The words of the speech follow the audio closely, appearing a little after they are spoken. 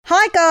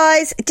Hi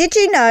guys, did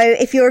you know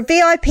if you're a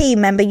VIP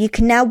member you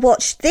can now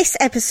watch this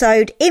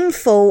episode in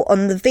full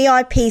on the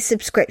VIP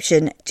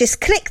subscription?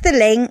 Just click the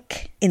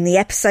link in the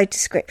episode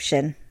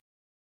description.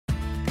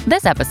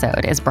 This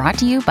episode is brought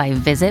to you by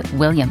Visit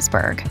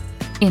Williamsburg.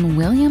 In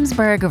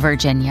Williamsburg,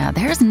 Virginia,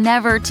 there's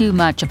never too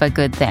much of a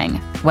good thing.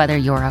 Whether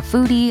you're a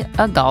foodie,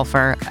 a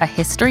golfer, a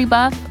history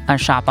buff, a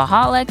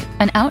shopaholic,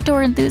 an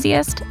outdoor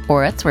enthusiast,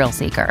 or a thrill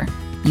seeker,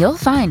 you'll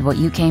find what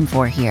you came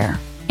for here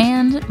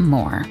and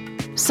more.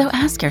 So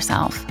ask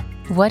yourself,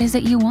 what is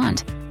it you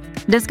want?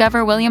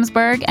 Discover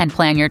Williamsburg and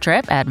plan your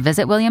trip at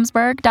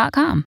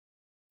visitwilliamsburg.com.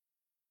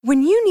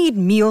 When you need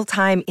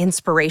mealtime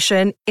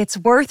inspiration, it's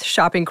worth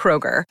shopping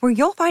Kroger, where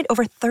you'll find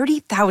over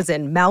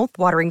 30,000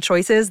 mouth-watering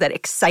choices that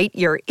excite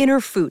your inner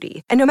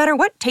foodie. And no matter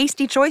what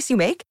tasty choice you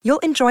make, you'll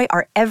enjoy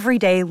our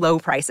everyday low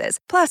prices,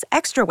 plus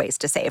extra ways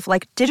to save,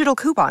 like digital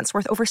coupons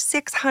worth over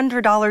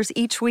 $600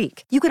 each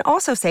week. You can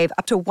also save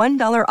up to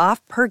 $1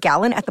 off per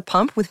gallon at the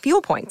pump with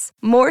fuel points.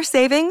 More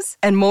savings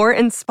and more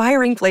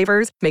inspiring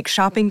flavors make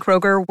shopping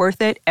Kroger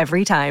worth it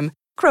every time.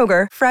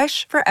 Kroger,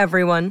 fresh for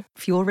everyone.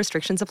 Fuel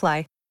restrictions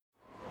apply.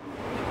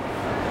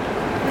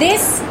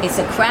 This is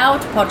a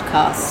Crowd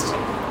podcast.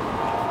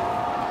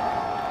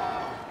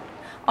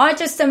 I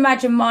just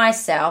imagine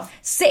myself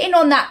sitting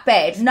on that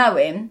bed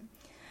knowing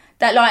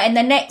that like in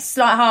the next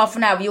like half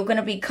an hour you're going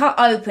to be cut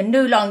open,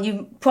 new lung,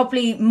 you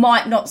probably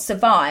might not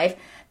survive.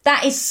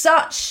 That is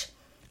such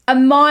a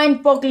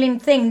mind-boggling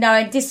thing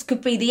knowing this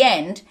could be the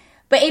end.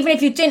 But even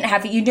if you didn't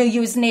have it, you knew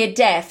you was near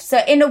death.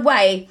 So in a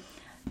way,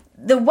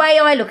 the way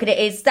I look at it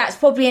is that's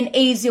probably an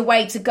easier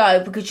way to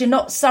go because you're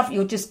not suffering,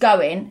 you're just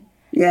going.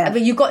 Yeah.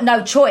 But you've got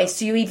no choice.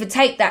 So you either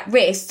take that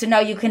risk to know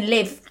you can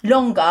live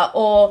longer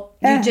or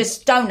you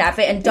just don't have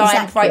it and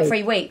die in like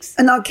 3 weeks.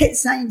 And I kept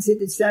saying to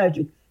the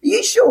surgeon, are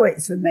you sure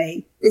it's for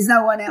me? There's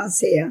no one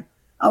else here.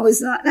 I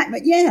was like that,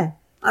 but yeah.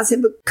 I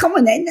said, but come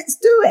on then, let's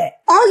do it.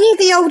 Are you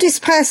the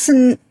oldest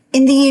person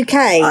in the UK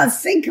I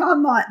think I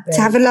might be.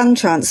 to have a lung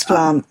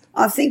transplant?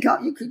 I think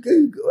you could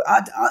Google.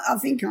 I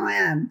think I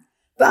am.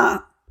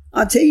 But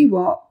I'll tell you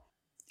what,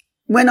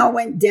 when I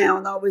went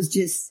down, I was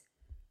just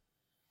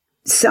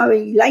so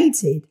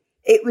elated.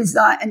 It was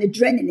like an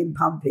adrenaline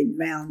pumping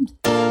round.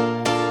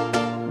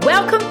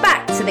 Welcome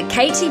back to the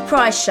Katie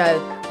Price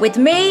Show with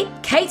me,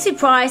 Katie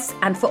Price,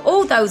 and for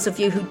all those of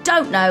you who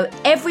don't know,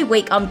 every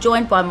week I'm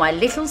joined by my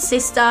little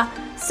sister,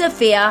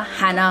 Sophia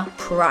Hannah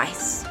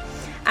Price.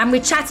 And we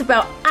chat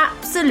about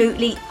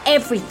absolutely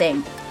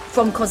everything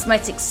from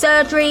cosmetic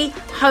surgery,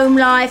 home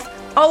life,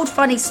 old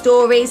funny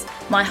stories,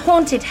 my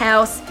haunted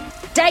house,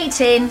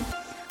 dating.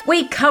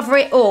 We cover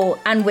it all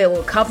and we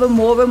will cover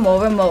more and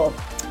more and more.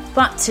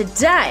 But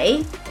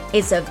today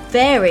is a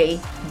very,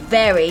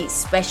 very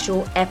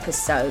special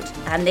episode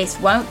and this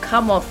won't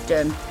come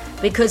often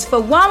because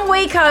for 1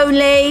 week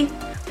only,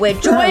 we're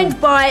joined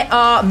by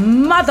our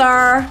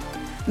mother,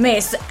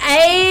 Miss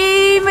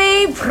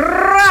Amy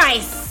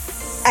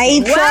Price.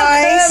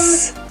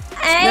 Price.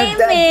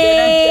 Welcome,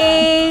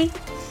 Amy.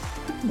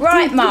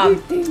 Right,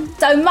 Mum.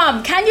 So,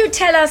 Mum, can you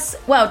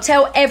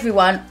tell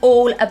everyone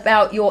all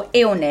about your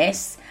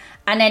illness?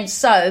 And then,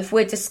 Soph,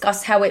 we'll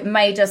discuss how it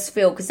made us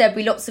feel, because there'll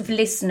be lots of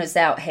listeners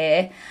out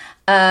here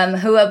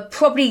who are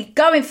probably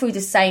going through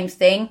the same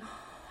thing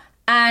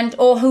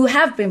or who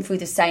have been through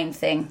the same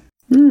thing.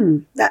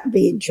 That'd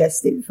be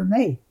interesting for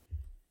me.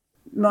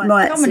 Come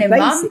on in,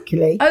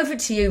 basically, Mum. Over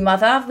to you,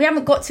 Mother. We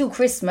haven't got till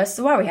Christmas,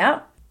 so hurry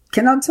up.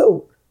 Can I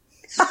talk?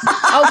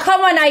 Oh,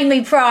 come on,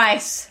 Amy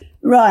Price.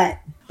 Right.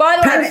 By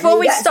the way, before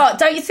we start,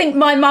 don't you think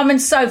my mum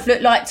and Soph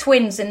look like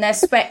twins in their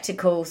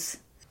spectacles?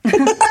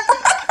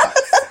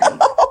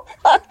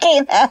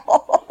 Fucking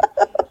hell.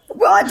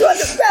 Well, I don't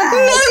look bad.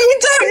 No, you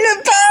don't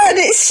look bad.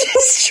 It's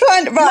just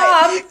trying to...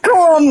 Right, Mum, go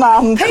on,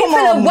 Mum. People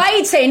are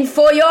waiting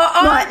for your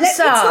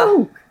answer.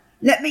 Right,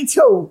 let me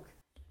talk.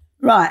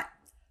 Right.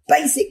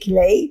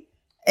 Basically,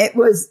 it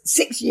was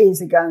 6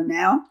 years ago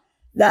now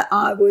that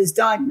I was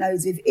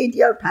diagnosed with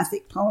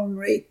idiopathic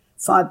pulmonary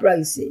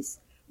fibrosis,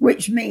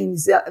 which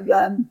means that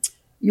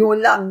your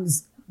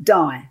lungs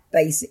die,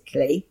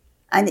 basically.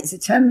 And it's a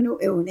terminal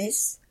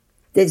illness.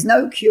 There's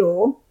no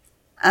cure.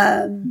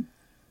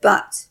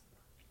 But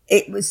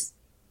it was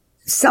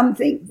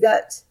something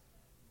that,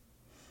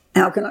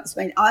 how can I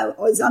explain? I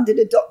was under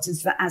the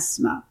doctors for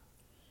asthma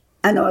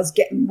and I was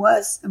getting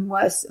worse and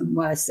worse and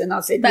worse. And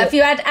I said, but have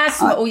you had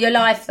asthma all your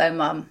life though,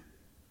 Mum?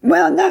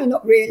 Well, no,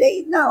 not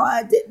really. No, I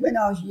had it when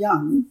I was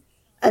young.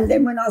 And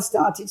then when I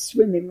started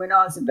swimming, when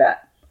I was about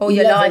all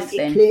 11, your life it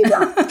then? cleared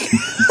up.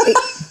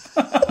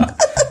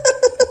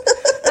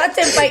 That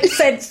didn't make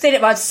sense, did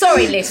it, Mum?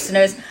 Sorry,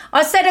 listeners.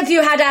 I said, have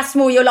you had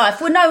asthma all your life?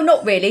 Well, no,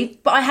 not really.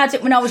 But I had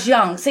it when I was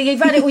young. So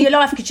you've had it all your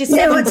life because you're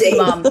 70,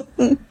 Mum.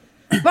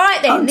 Right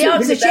then, the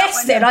answer's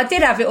yes then. I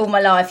did have it all my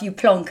life, you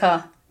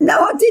plonker. No,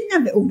 I didn't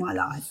have it all my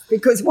life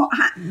because what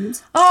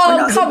happened...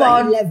 Oh, come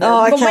on. 11,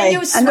 But when you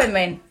were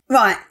swimming...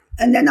 Right.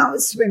 And then I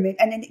was swimming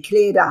and then it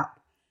cleared up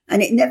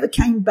and it never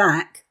came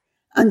back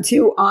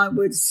until I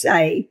would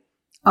say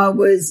I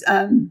was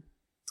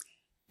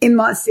in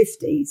my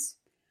 50s.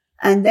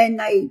 And then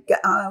I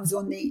was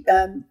on the,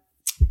 the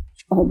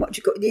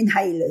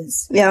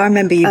inhalers. Yeah, I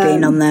remember you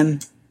being on them.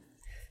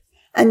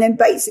 And then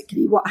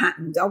basically what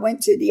happened, I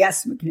went to the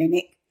asthma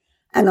clinic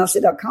and I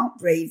said, I can't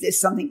breathe. There's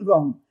something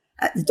wrong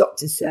at the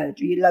doctor's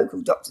surgery,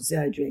 local doctor's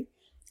surgery.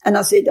 And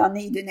I said, I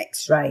need an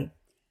x-ray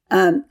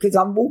because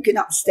I'm walking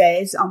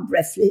upstairs. I'm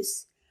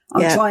breathless.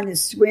 I'm trying to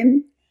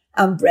swim.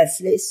 I'm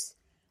breathless.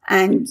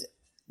 And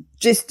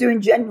just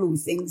doing general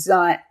things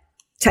like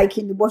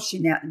taking the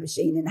washing out of the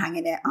machine and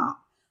hanging it up.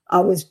 I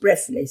was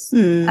breathless.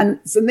 And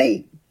for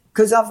me,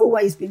 because I've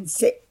always been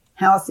fit,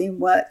 healthy and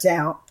worked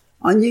out,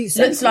 I knew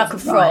something looks like a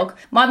was frog. right.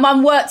 My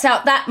mum worked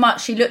out that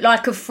much. She looked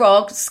like a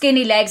frog,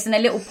 skinny legs and a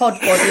little pod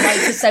body. And I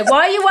used to say,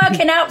 why are you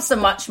working out so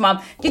much,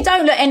 Mum? You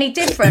don't look any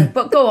different.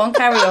 But go on,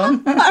 carry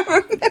on.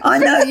 I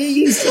know you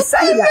used to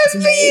say that to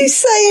me. You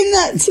saying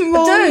that to me?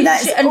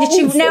 And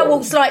she now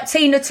walks like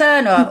Tina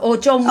Turner or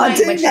John Wayne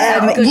when she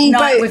said good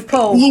night with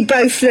Paul. You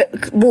both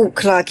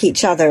walk like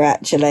each other,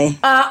 actually.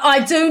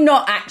 I do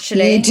not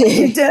actually. You do.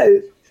 You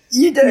do.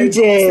 You do. You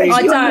do.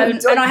 I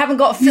don't, and I haven't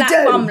got a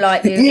flat bum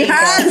like you. You either.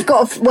 have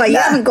got. You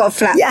haven't got a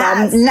flat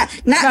bum.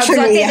 Naturally,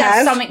 I you did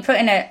have something put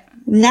in it.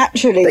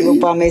 Naturally, your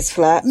bum is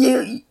flat.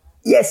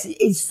 Yes, it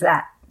is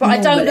flat. But I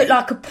don't look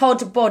like a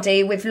pod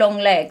body with long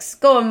legs.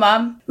 Go on,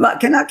 Mum. Right,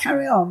 can I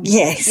carry on?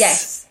 Yes.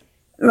 Yes.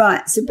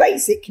 Right, so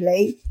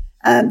basically,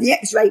 the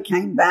x-ray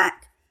came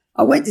back.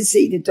 I went to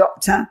see the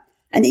doctor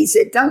and he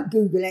said, don't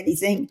Google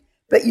anything,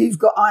 but you've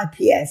got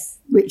IPF,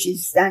 which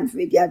stands for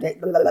idiotic,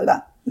 blah, blah, blah,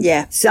 blah.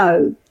 Yeah.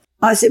 So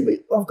I said,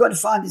 I've got to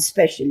find a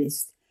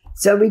specialist.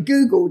 So we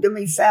Googled and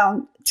we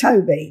found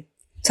Toby.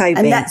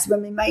 And that's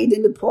when we made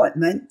an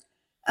appointment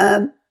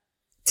to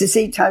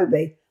see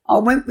Toby. I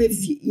went with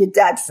your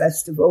dad,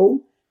 first of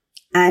all,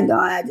 and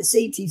I had a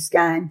CT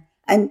scan.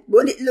 And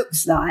what it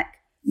looks like,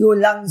 your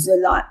lungs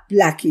are like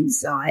black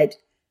inside,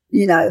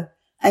 and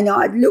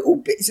I had little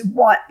bits of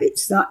white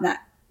bits like that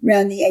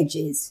around the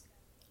edges.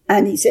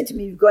 And he said to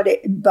me, you've got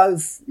it in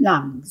both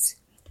lungs.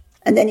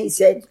 And then he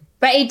said...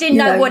 But he didn't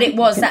know what it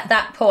was at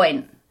that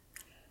point.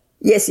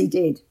 Yes, he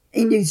did.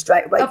 He knew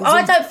straight away.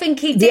 I don't think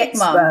he did,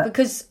 Mum,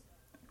 because...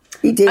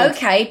 He did.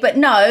 Okay, but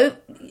no,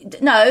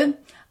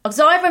 because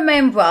I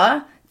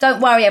remember... Don't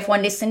worry,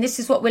 everyone listening. This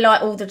is what we're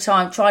like all the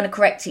time, trying to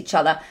correct each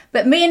other.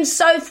 But me and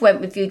Soph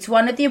went with you to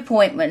one of the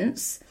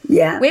appointments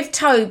with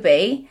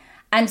Toby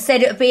and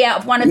said it would be out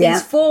of one of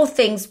these 4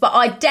 things, but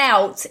I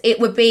doubt it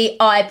would be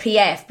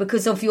IPF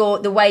because of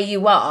the way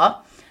you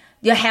are.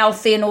 You're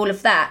healthy and all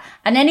of that.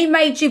 And then he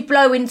made you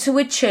blow into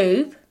a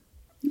tube.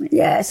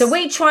 Yes. So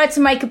we tried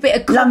to make a bit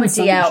of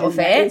comedy out of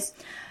it.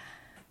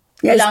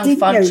 Yes, lung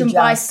function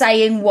by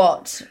saying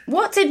what?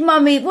 What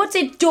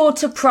did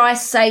daughter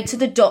Price say to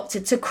the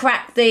doctor to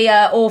crack the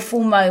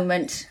awful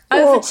moment?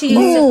 Over to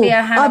you,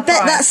 Sophia Hannah I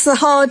bet Price. that's the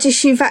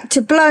hardest you've had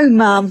to blow,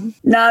 Mum.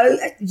 No,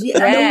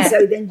 and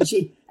also then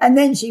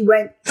she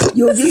went,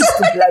 you're used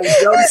to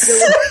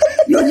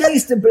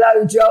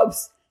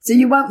blowjobs, so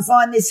you won't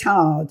find this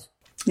hard.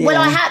 Yeah.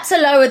 Well, I had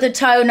to lower the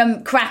tone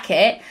and crack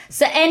it.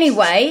 So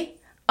anyway...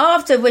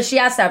 Afterwards, she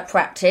has had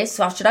practice,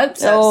 so I should hope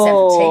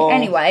so, 70.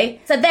 Anyway,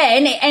 so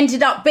then it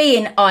ended up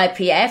being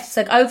IPF.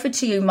 So over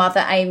to you,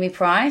 Mother Amy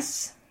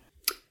Price.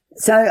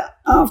 So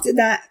after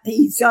that,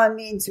 he signed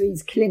me into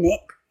his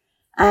clinic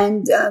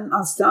and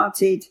I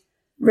started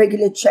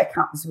regular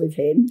checkups with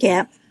him.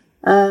 Yeah.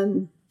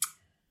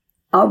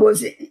 Over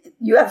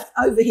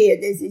here,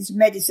 there's this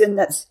medicine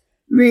that's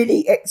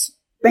really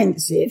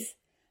expensive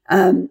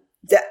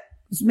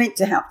that's meant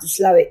to help to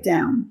slow it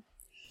down.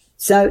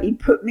 So he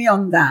put me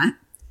on that.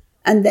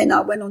 And then I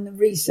went on the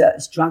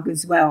research drug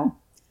as well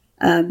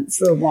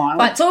for a while.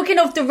 But talking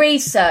of the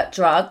research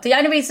drug, the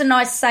only reason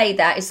I say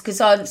that is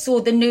because I saw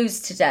the news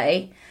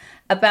today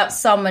about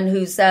someone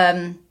who's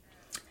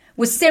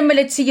was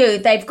similar to you.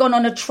 They've gone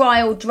on a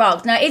trial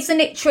drug. Now, isn't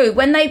it true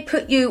when they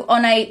put you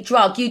on a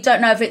drug, you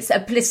don't know if it's a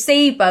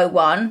placebo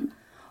one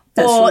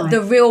or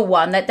the real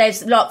one? That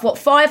there's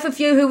 5 of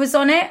you who was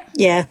on it?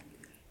 Yeah.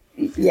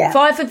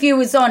 5 of you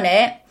was on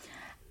it.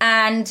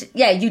 And,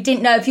 you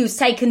didn't know if you was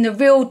taking the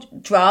real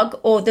drug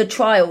or the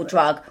trial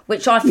drug,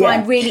 which I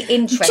find really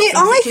interesting.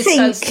 It just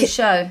goes to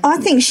show. I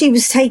think she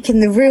was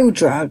taking the real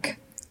drug.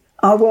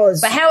 I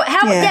was. But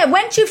how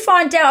when did you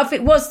find out if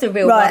it was the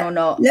real one or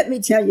not? Let me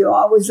tell you,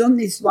 I was on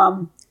this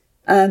one,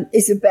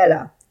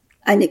 Isabella,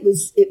 and it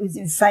was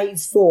in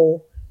phase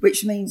 4,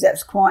 which means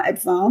that's quite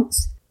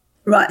advanced.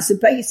 Right, so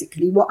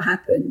basically what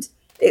happened,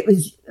 it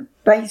was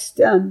based,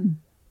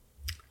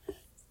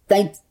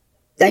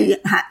 They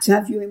had to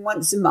have you in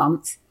once a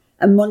month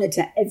and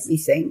monitor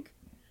everything.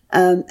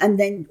 And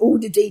then all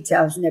the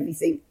details and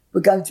everything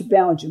would go to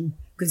Belgium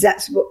because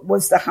that's what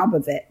was the hub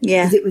of it.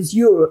 Yeah. Because it was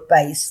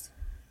Europe-based.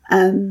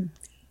 And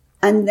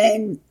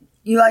then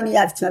you only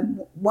have to have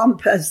one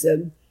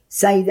person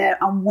say they're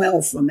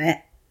unwell from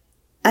it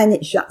and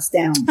it shuts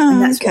down.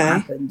 And that's what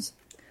happened.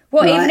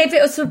 What, even if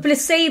it was a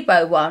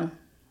placebo one?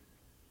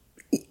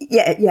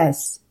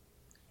 Yes.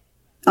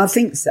 I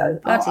think so.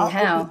 Bloody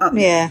hell.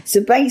 Yeah.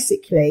 So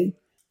basically...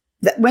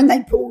 that when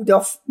they pulled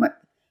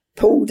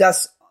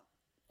us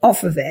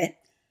off of it,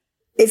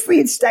 if we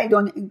had stayed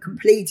on it and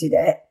completed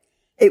it,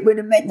 it would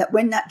have meant that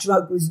when that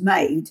drug was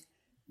made,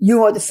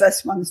 you are the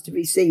first ones to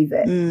receive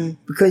it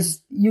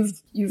because you've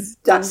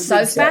done. That's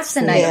so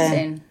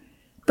fascinating.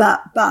 Yeah.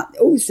 But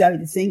also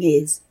the thing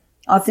is,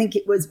 I think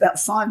it was about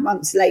 5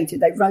 months later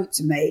they wrote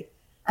to me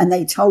and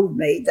they told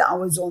me that I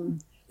was on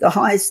the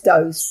highest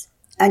dose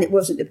and it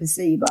wasn't a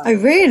placebo. Oh,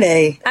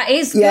 really? That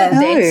is good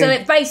then. So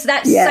it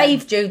basically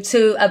saved you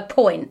to a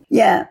point.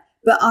 Yeah.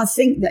 But I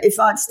think that if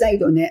I'd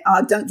stayed on it,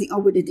 I don't think I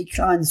would have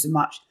declined so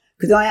much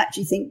because I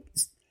actually think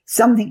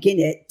something in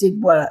it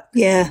did work.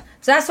 Yeah.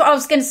 So that's what I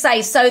was going to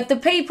say. So the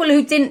people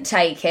who didn't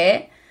take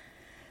it,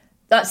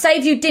 like say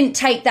if you didn't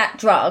take that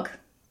drug,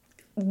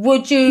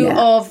 would you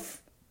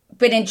have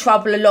been in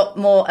trouble a lot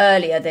more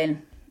earlier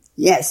then?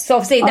 Yes. So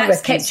obviously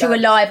that's kept you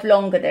alive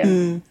longer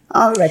then.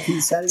 I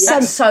reckon so, yeah.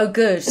 That's so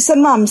good. So,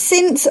 Mum,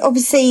 since you've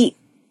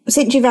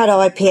had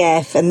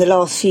IPF in the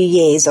last few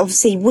years,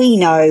 obviously we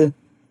know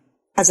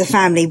as a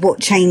family what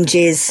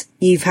changes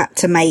you've had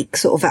to make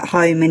sort of at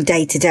home and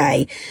day to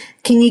day.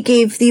 Can you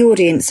give the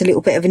audience a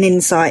little bit of an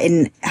insight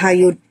in how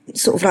your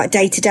sort of like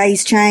day to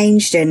day's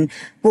changed and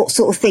what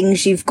sort of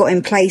things you've got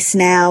in place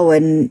now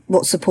and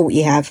what support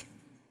you have?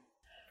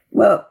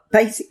 Well,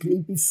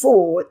 basically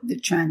before the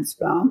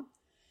transplant,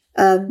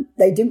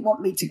 they didn't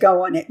want me to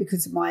go on it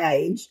because of my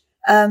age.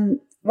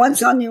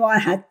 Once I knew I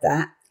had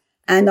that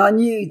and I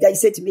knew they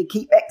said to me,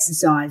 keep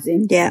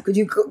exercising because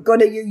you've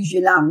got to use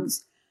your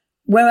lungs.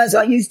 Whereas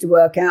I used to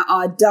work out,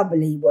 I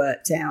doubly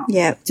worked out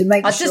to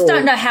make sure. I just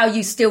don't know how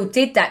you still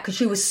did that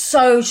because you were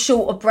so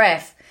short of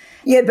breath.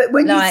 Yeah, but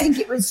when you think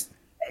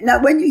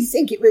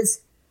it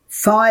was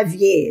 5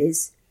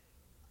 years,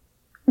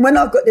 when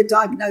I got the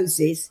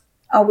diagnosis,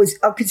 I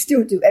could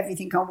still do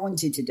everything I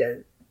wanted to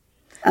do.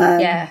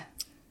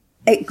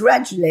 It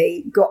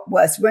gradually got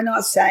worse. When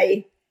I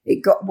say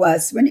it got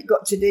worse, when it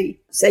got to the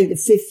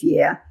 5th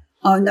year,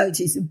 I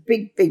noticed a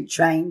big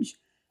change.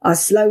 I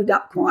slowed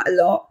up quite a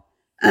lot.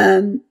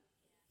 Then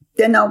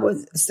I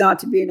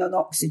started being on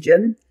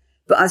oxygen,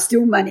 but I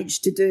still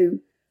managed to do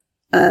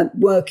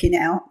working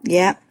out,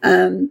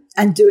 and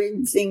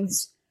doing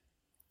things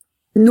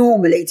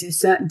normally to a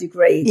certain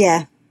degree.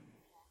 Yeah,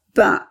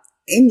 but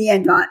in the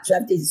end, I had to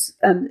have this.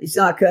 It's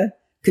like a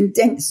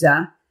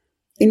condenser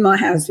in my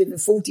house with a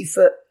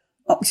 40-foot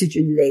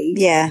oxygen lead.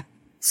 Yeah.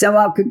 So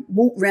I could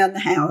walk around the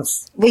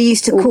house. We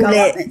used to call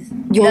it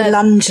your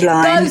lunge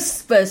line.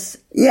 Ghostbusters.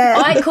 Yeah.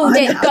 I called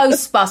it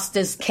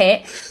Ghostbusters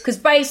kit because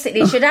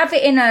basically she'd have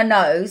it in her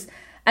nose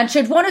and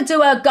she'd want to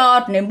do her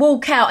gardening,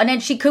 walk out, and then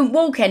she couldn't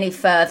walk any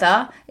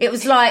further. It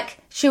was like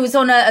she was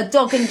on a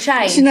dog and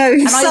chain. You know,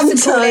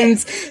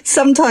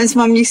 sometimes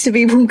Mum used to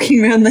be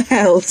walking around the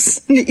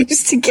house and it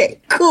used to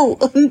get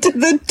caught under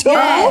the door.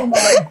 Yeah. Oh, my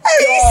God.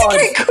 It used to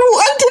get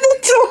caught under the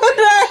door and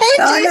her head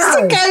used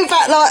to go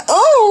back like,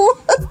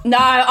 oh. No,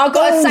 I've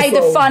got to say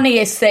the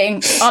funniest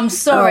thing. I'm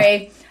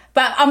sorry.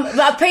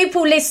 But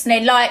people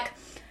listening, like,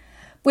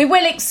 we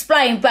will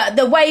explain, but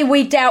the way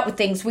we dealt with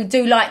things, we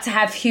do like to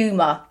have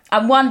humour.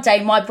 And one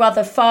day my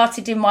brother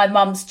farted in my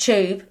mum's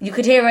tube. You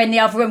could hear her in the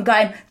other room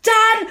going,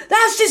 "Dad,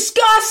 that's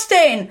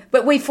disgusting."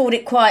 But we thought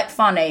it quite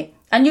funny.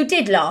 And you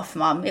did laugh,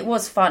 Mum. It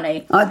was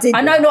funny. I did.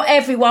 I know not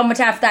everyone would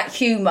have that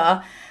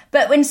humour.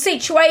 But when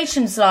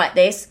situations like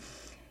this,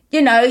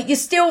 you know, you're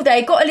still there.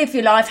 You've got to live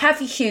your life,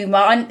 have your humour.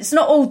 And it's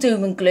not all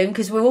doom and gloom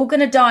because we're all going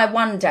to die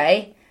one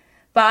day.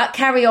 But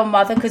carry on,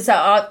 Mother, because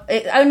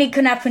it only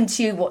can happen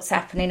to you what's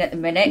happening at the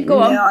minute. Go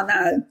on. Yeah, I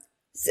know.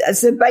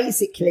 So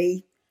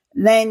basically,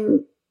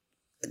 then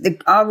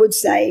I would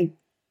say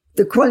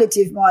the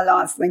quality of my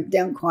life went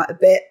down quite a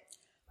bit.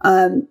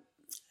 And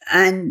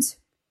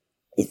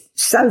it's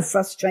so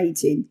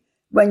frustrating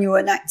when you're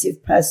an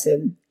active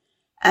person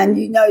and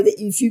you know that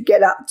if you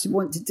get up to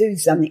want to do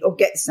something or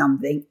get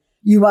something,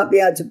 you won't be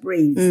able to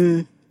breathe.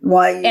 And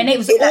it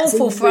was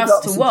awful for us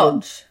to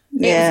watch.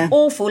 Yeah. It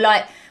was awful.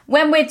 Like,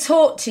 when we're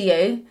taught to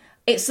you,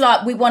 it's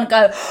like we want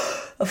to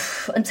go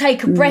and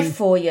take a breath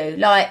for you.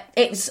 Like,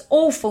 it's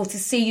awful to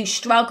see you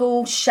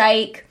struggle,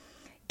 shake,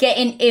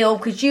 getting ill,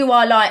 because you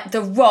are like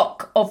the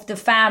rock of the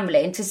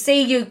family. And to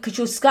see you, because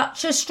you're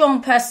such a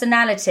strong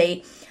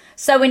personality.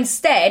 So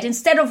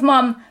instead of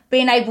Mum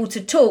being able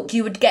to talk,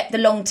 you would get the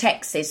long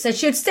texts. So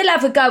she'd still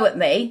have a go at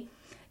me,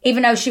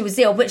 even though she was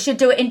ill, but she'd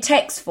do it in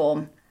text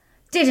form.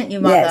 Didn't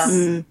you, Mother?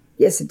 Yes.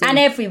 Yes, I did. And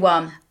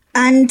everyone.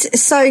 And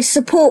so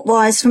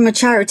support-wise, from a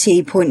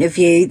charity point of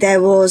view,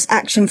 there was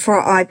Action for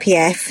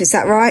IPF. Is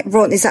that right?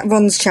 Is that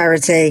Ron's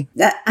charity?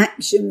 That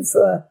Action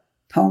for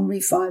Pulmonary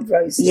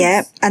Fibrosis.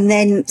 Yeah. And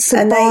then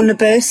St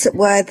Barnabas at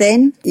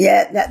Worthing.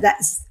 Yeah,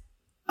 that's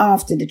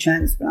after the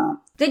transplant.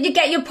 Did you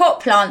get your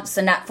pot plants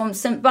and that from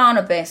St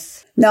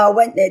Barnabas? No, I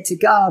went there to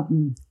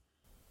garden.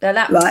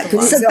 Right,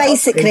 so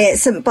basically at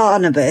St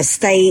Barnabas,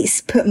 they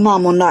put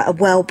Mum on like a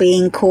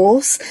wellbeing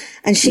course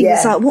and she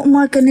was like, what am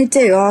I going to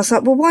do? I was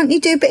like, well, why don't you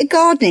do a bit of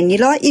gardening? You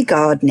like your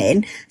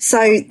gardening. So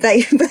they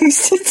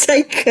used to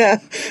take her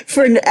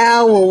for an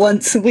hour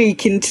once a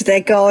week into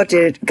their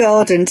garden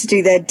to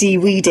do their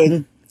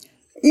de-weeding.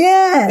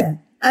 Yeah.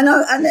 And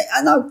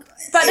I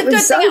but the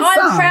good thing,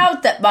 I'm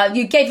proud that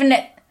you've given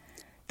it,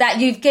 that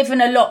you've given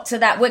a lot to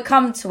that. We'll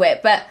come to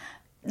it, but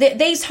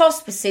these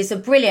hospices are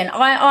brilliant.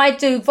 I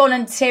do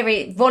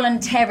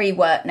voluntary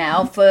work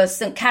now for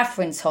St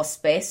Catherine's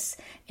Hospice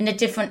in a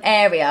different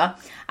area,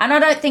 and I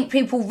don't think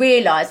people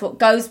realise what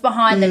goes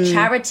behind the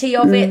charity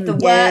of it, the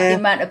work, the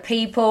amount of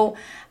people,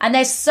 and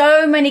there's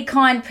so many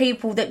kind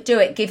people that do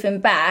it, giving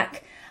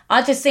back.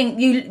 I just think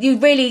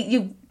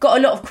you've got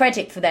a lot of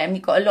credit for them.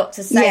 You've got a lot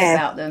to say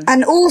about them.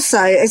 And also,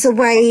 as a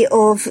way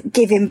of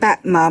giving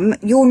back, Mum,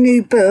 your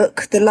new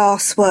book, The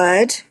Last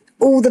Word,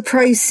 all the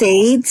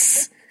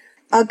proceeds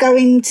are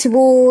going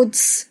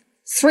towards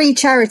 3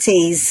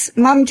 charities.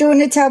 Mum, do you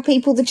want to tell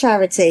people the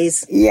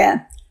charities?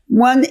 Yeah.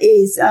 One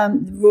is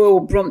Royal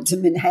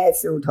Brompton and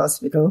Harefield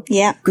Hospital.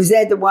 Yeah. Because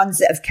they're the ones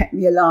that have kept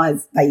me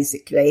alive,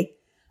 basically.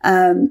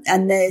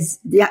 And there's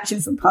the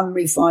Action for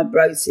Pulmonary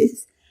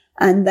Fibrosis.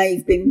 And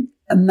they've been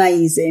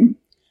amazing,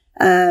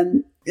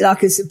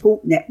 like a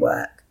support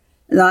network.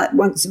 Like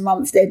once a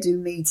month they do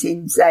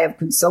meetings, they have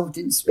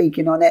consultants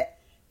speaking on it.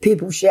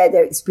 People share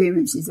their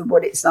experiences of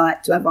what it's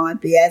like to have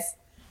IPF.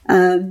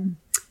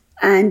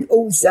 And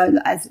also,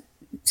 as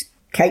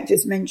Kate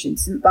just mentioned,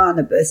 St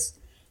Barnabas,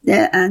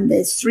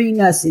 there's 3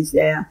 nurses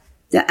there.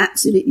 They're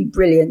absolutely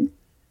brilliant.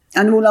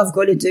 And all I've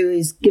got to do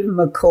is give them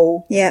a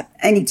call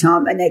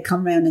anytime, and they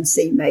come round and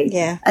see me.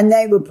 Yeah. And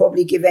they will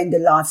probably give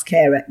end-of-life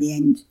care at the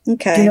end.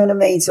 Okay. Do you know what I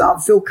mean? So I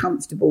feel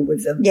comfortable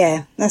with them.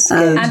 Yeah, that's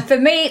good.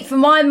 And for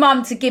my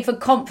mum to give a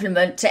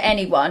compliment to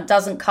anyone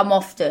doesn't come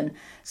often.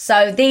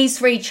 So these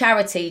 3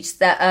 charities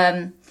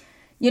that,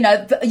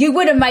 you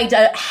would have made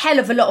a hell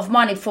of a lot of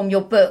money from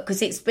your book,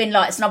 because it's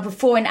number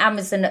 4 in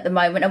Amazon at the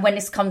moment. And when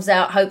this comes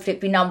out, hopefully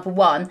it'll be number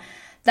 1,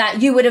 that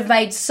you would have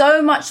made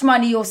so much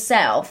money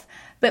yourself.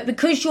 But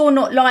because you're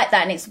not like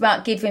that and it's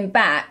about giving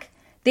back,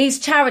 these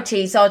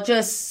charities are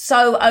just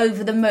so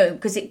over the moon,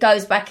 because it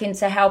goes back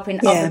into helping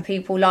other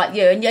people like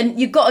you. And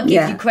you've got to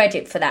give you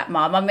credit for that,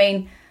 Mum. I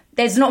mean,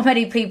 there's not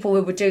many people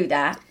who would do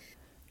that.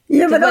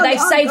 Yeah, but they've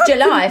saved your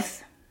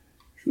life.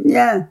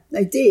 Yeah,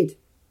 they did.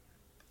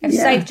 They've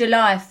saved your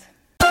life.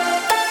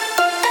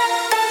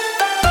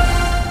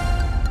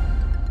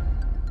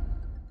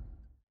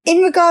 In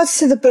regards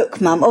to the book,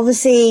 Mum,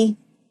 obviously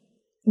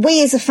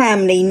we as a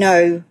family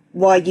know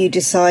why you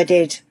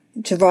decided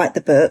to write the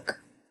book,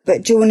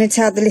 but do you want to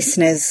tell the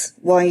listeners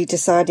why you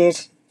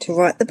decided to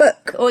write the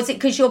book? Or is it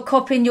because you're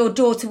copying your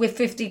daughter with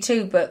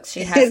 52 books? She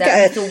has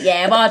that. You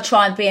thought, I'll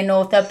try and be an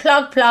author.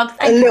 Plug. Thank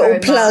you very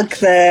much. A little plug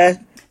there.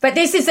 But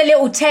this is a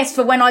little test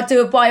for when I do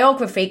a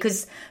biography,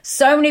 because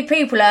so many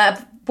people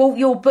have bought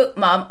your book,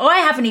 Mum. I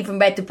haven't even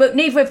read the book.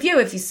 Neither have you,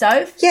 have you,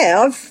 Soph?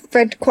 Yeah, I've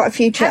read quite a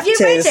few chapters.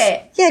 Have you read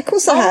it? Yeah, of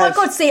course I have. Oh my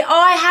God, see,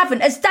 I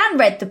haven't. Has Dan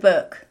read the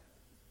book?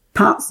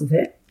 Parts of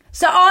it.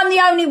 So I'm the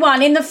only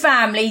one in the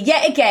family,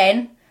 yet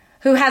again,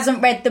 who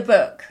hasn't read the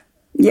book.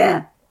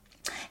 Yeah.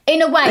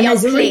 In a way, I'm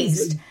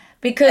pleased.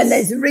 Because, and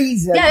there's a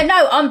reason. Yeah,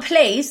 no, I'm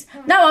pleased.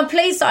 No, I'm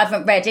pleased I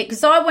haven't read it,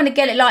 because I want to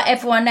get it like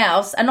everyone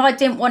else, and I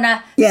didn't want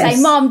to say,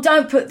 Mum,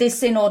 don't put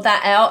this in or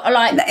that out. I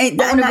want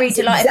to read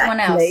it like everyone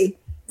else.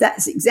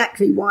 That's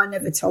exactly why I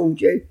never told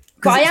you.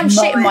 But I am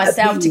shitting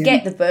myself to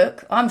get the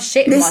book. I'm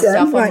shitting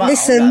myself. I'm like,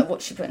 oh no,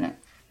 what's she putting it?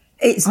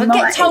 I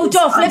get told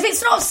off. If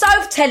it's not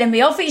Soph telling me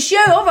off, it's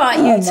you. All right,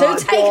 you two,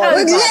 take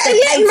over.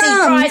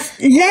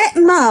 Let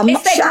Mum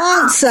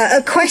answer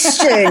a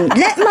question.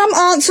 Let Mum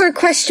answer a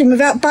question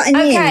without butting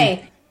in.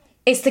 Okay,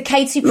 it's the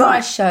Katie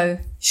Price show.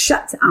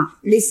 Shut up.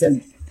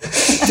 Listen,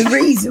 the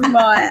reason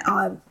why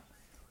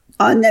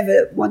I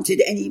never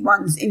wanted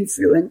anyone's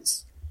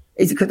influence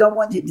is because I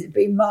wanted it to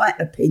be my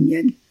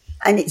opinion,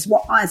 and it's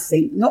what I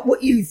think, not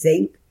what you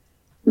think,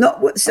 not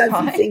what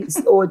Sophie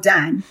thinks or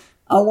Dan.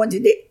 I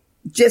wanted it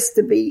just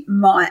to be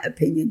my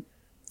opinion,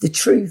 the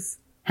truth,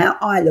 how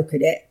I look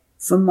at it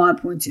from my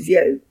point of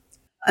view.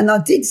 And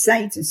I did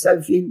say to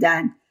Sophie and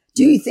Dan,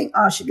 do you think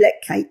I should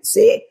let Kate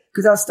see it?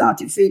 Because I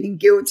started feeling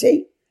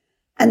guilty.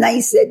 And they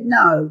said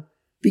no,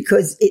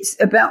 because it's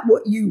about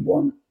what you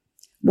want,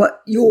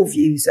 what your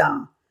views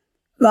are.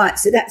 Right,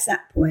 so that's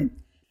that point.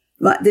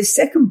 Right, the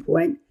second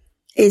point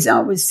is I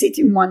was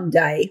sitting one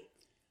day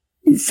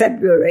in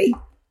February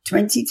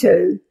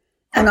 22,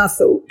 and I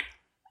thought,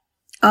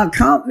 I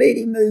can't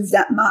really move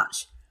that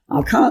much.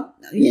 I can't,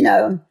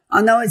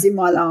 I know it's in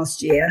my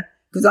last year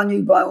because I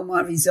knew by all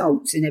my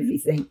results and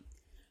everything.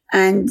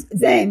 And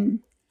then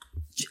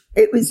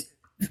it was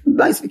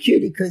most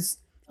peculiar because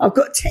I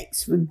got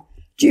texts from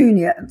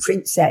Junior and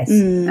Princess.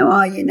 How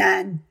are you,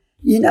 Nan?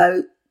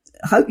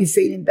 Hope you're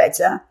feeling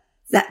better,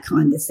 that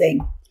kind of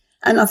thing.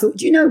 And I thought,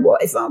 do you know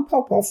what? If I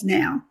pop off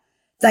now,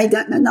 they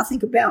don't know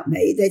nothing about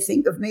me. They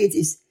think of me as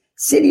this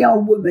silly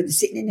old woman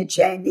sitting in a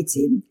chair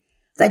knitting.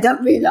 They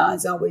don't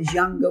realise I was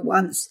younger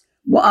once,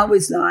 what I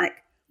was like,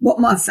 what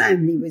my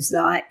family was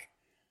like,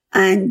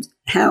 and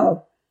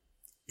how,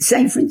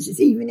 say, for instance,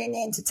 even in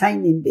the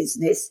entertaining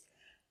business,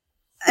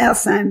 our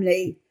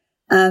family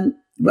were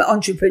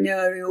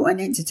entrepreneurial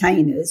and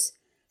entertainers.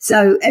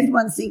 So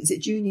everyone thinks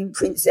that Junior and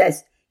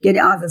Princess get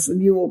it either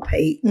from you or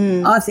Pete.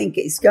 I think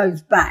it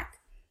goes back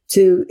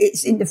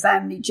it's in the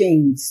family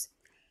genes.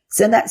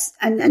 So that's,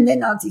 and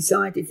then I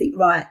decided to think,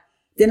 right,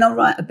 then I'll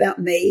write about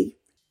me,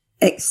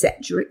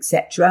 etc.,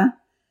 etc.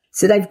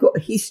 So they've got a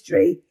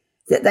history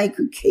that they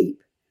could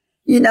keep.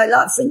 You know,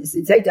 like, for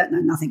instance, they don't know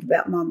nothing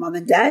about my mum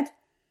and dad.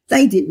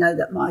 They didn't know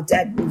that my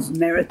dad was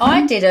American.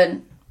 I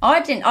didn't.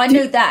 I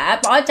knew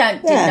that, but I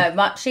didn't know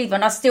much either,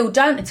 and I still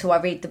don't until I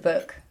read the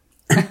book.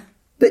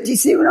 But do you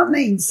see what I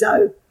mean?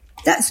 So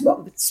that's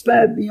what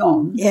spurred me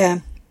on. Yeah.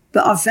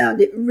 But I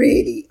found it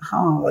really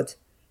hard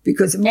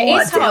because the more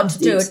it is hard to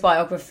do a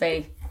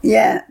biography.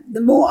 Yeah,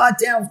 the more I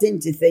delved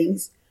into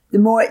things, the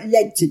more it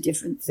led to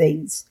different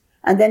things.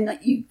 And then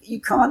you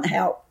can't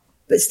help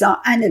but start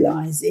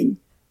analysing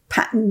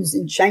patterns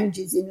and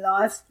changes in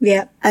life.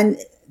 Yeah. And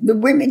the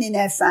women in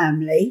our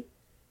family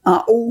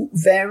are all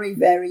very,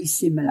 very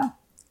similar.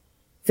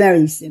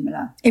 Very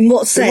similar. In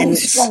what They're all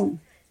sense? strong.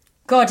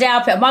 God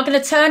help it. Am I going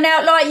to turn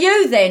out like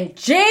you then?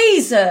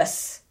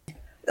 Jesus.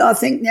 I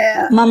think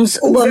they're... Mum's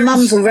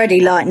already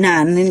like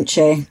Nan, isn't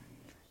she?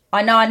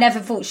 I know, I never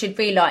thought she'd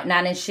be like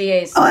Nan, and she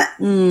is. How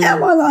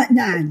am I like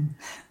Nan?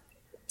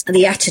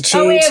 The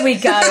attitude. Oh, here we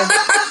go.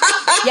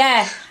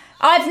 Yeah.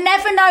 I've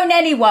never known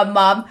anyone,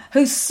 Mum,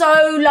 who's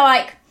so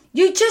like,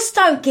 you just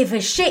don't give a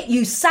shit.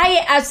 You say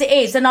it as it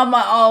is. And I'm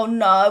like, oh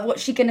no,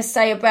 what's she going to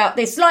say about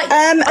this? Like,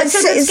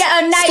 until we get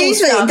her nails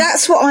excuse me, done.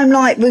 that's what I'm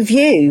like with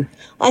you.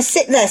 I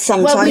sit there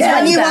sometimes. Well,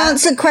 when you that.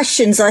 answer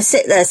questions, I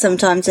sit there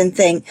sometimes and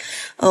think,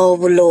 oh,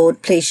 well,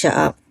 Lord, please shut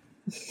up.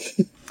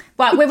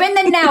 Right, we're in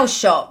the nail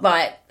shop,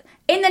 right?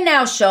 In the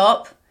nail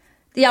shop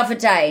the other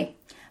day.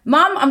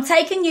 Mum, I'm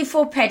taking you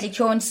for a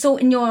pedicure and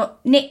sorting your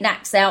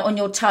knickknacks out on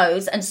your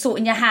toes and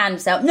sorting your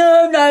hands out.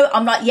 No.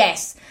 I'm like,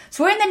 yes.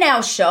 So we're in the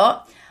nail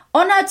shop.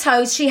 On her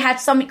toes, she had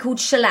something called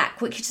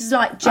shellac, which is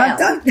like gel. I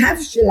don't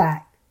have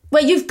shellac.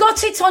 Well, you've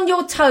got it on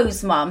your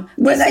toes, Mum.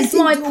 Well, this is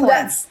my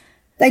point.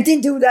 They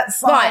didn't do that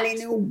filing.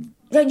 Right.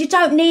 No, you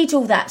don't need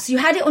all that. So you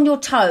had it on your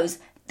toes.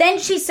 Then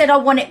she said, I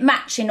want it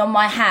matching on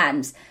my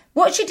hands.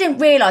 What she didn't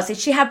realise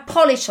is she had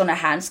polish on her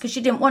hands because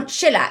she didn't want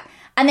shellac.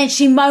 And then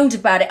she moaned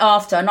about it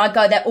after, and I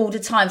go there all the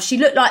time. She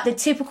looked like the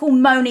typical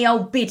moany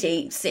old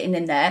biddy sitting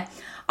in there.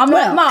 I'm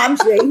like, Mum,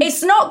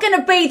 it's not going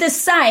to be the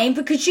same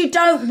because you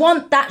don't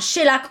want that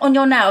shellac on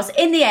your nails.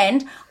 In the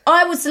end,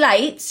 I was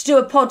late to do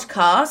a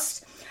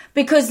podcast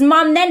because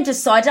Mum then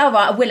decided, all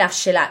right, I will have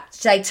shellac.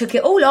 They took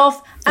it all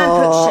off and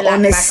put shellac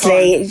honestly,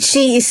 back on.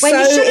 She is when so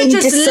you should have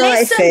just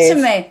indecisive.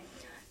 listened to me.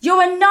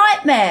 You're a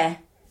nightmare.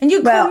 And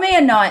you call me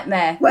a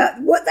nightmare. Well,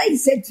 what they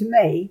said to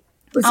me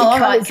was all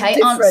right, the colours are Kate,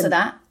 different. answer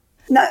that.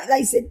 No,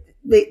 they said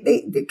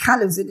the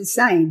colours are the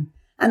same.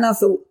 And I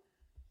thought,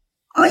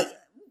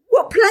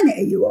 what planet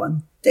are you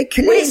on? They're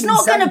clearly Well, it's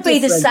not going to be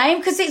the same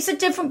because it's a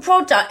different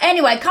product.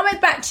 Anyway, coming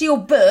back to your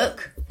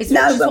book, which is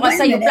why I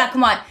say you're black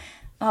and white.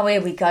 Oh,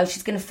 here we go.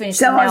 She's going to finish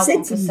the nail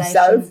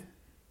conversation.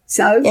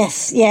 So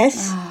Yes.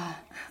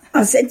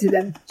 I said to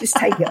them, just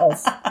take it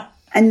off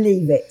and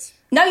leave it.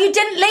 No, you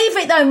didn't leave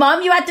it though,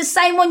 Mum. You had the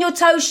same on your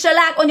toes,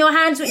 shellac on your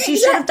hands, which you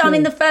should have done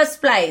in the first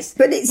place.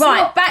 But it's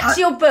right, not, back to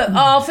your book.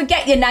 Oh,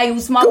 forget your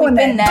nails, Mum. We've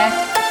been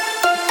there.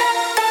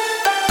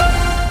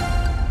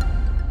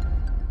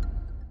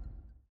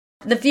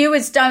 The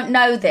viewers don't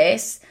know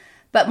this,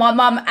 but my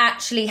mum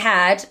actually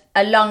had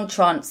a lung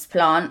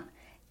transplant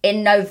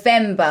in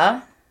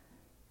November,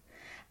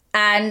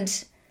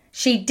 and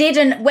she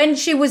didn't, when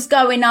she was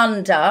going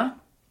under,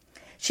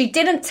 she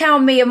didn't tell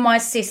me and my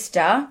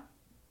sister.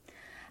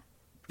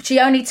 She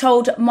only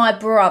told my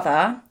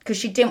brother because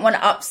she didn't want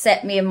to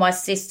upset me and my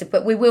sister,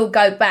 but we will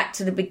go back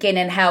to the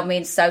beginning how me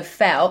and Soph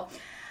felt.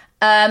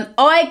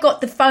 I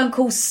got the phone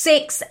call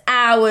 6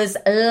 hours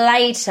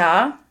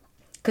later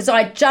because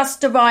I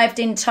just arrived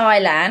in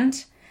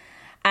Thailand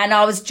and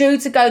I was due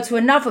to go to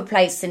another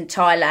place in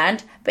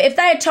Thailand. But if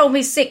they had told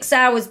me 6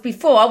 hours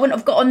before, I wouldn't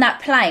have got on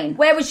that plane.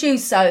 Where was you,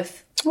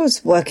 Soph? I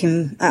was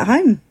working at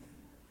home.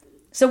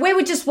 So we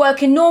were just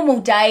working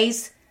normal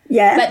days.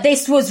 Yeah. But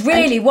this was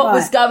really what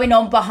was going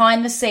on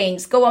behind the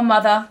scenes. Go on,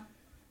 Mother.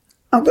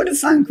 I got a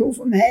phone call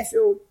from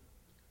Harefield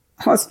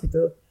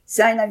Hospital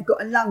saying they've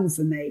got a lung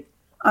for me.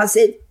 I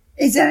said,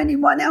 is there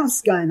anyone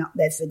else going up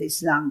there for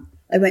this lung?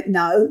 They went,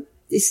 no,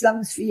 this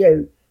lung's for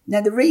you.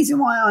 Now, the reason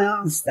why I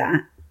asked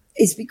that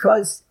is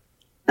because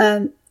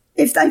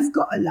if they've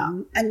got a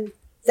lung and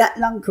that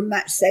lung can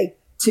match, say,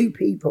 2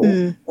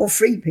 people or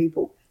 3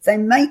 people, they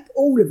make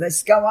all of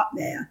us go up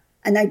there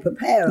and they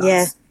prepare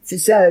us for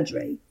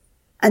surgery.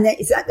 And then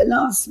it's at the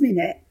last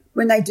minute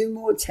when they do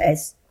more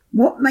tests,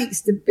 what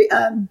makes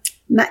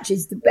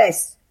matches the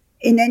best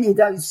in any of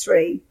those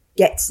 3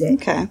 gets it.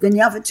 Okay. Then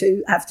the other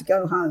 2 have to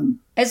go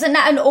home. Isn't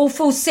that an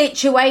awful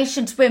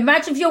situation to be?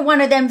 Imagine if you're one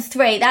of them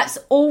 3. That's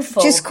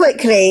awful. Just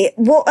quickly,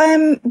 what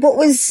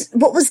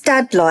was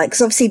Dad like?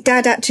 Because obviously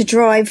Dad had to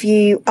drive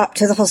you up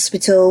to the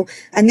hospital,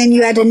 and then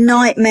you had a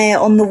nightmare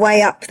on the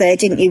way up there,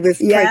 didn't you, with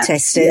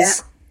protesters? Yeah.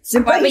 So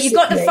right, but you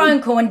got the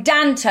phone call and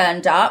Dan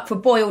turned up for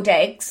boiled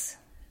eggs.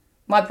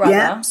 My brother.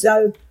 Yeah,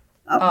 so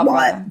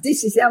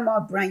this is how my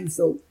brain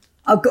thought.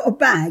 I got a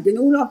bag and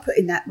all I put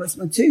in that was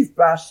my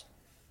toothbrush,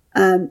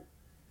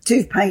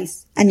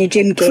 toothpaste, and your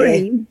gym gear,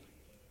 cream,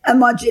 and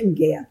my gym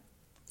gear.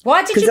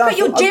 Why did you put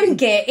your gym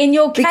gear in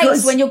your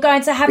case when you're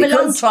going to have a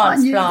lung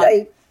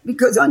transplant?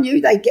 Because I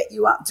knew they'd get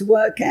you up to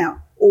work out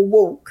or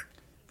walk.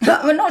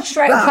 But we're not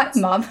straight away,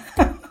 Mum.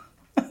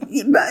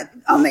 But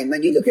I mean,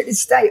 when you look at the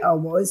state I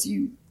was,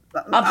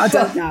 I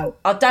don't know.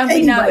 I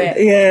don't know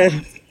it. Yeah.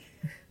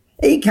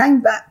 He came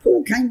back.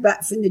 Paul came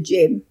back from the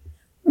gym.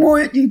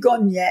 Why aren't you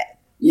gone yet?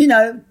 You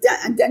know,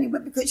 and then he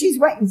went, because she's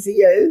waiting for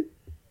you.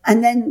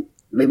 And then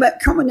we went,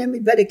 come on then, we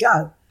better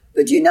go.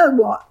 But you know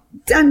what?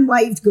 Dan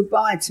waved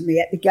goodbye to me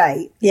at the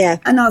gate. Yeah.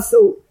 And I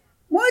thought,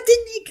 why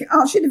didn't he?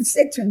 I should have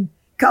said to him,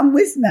 come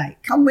with me,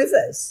 come with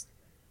us.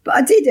 But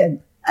I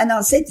didn't. And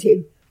I said to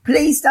him,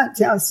 please don't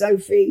tell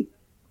Sophie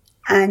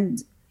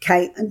and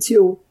Kate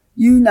until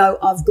you know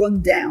I've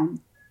gone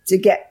down to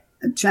get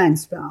a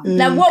transplant.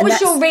 Now, what was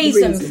your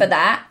reason for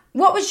that?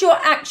 What was your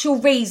actual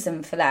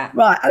reason for that?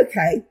 Right,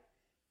 okay.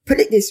 Put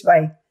it this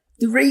way.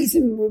 The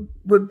reason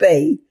would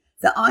be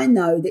that I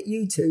know that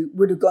you two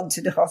would have gone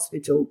to the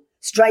hospital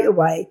straight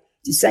away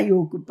to say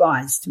your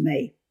goodbyes to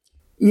me.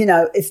 You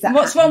know, if that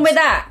What's wrong with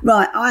that?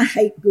 Right, I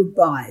hate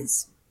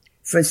goodbyes,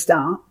 for a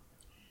start,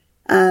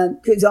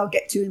 because I'll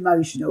get too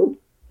emotional.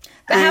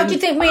 But how do you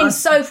think me and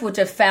Soph would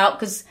have felt?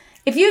 Because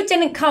if you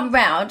didn't come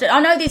round,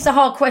 I know these are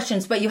hard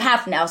questions, but you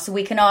have now, so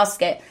we can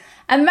ask it.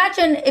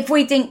 Imagine if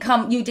you didn't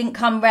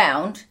come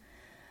round.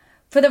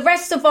 For the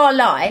rest of our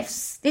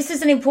lives, this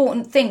is an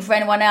important thing for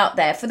anyone out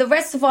there. For the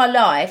rest of our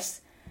lives,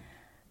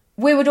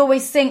 we would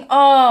always think,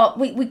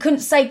 we couldn't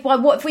say goodbye.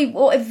 What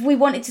if we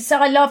wanted to say,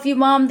 I love you,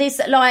 Mum, this,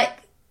 like,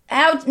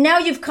 how, now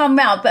you've come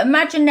round, but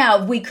imagine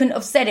now we couldn't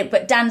have said it,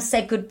 but Dan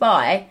said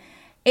goodbye.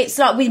 It's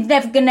like we're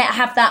never going to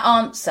have that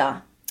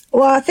answer.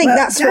 Well, I think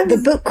that's what the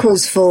book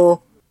was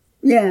for.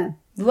 Yeah.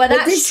 Well,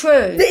 that's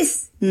true.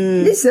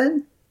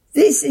 Listen,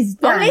 this is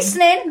Dan. I'm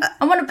listening.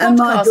 I'm on a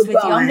podcast with you.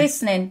 I'm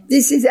listening.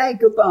 This is our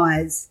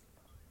goodbyes.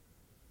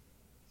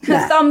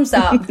 Thumbs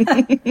up.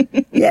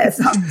 Yeah,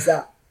 thumbs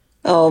up.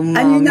 Oh, Mum.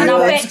 And, and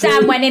I bet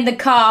Dan went in the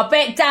car. I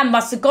bet Dan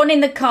must have gone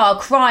in the car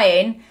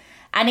crying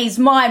and his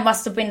mind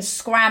must have been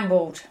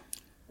scrambled.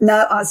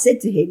 No, I said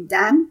to him,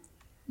 Dan,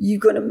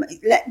 you've got to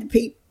let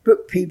the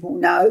book people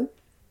know.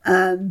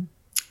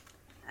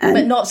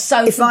 But not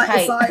Sophie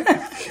Kate.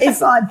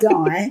 If I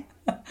die,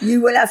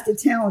 you will have to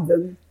tell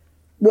them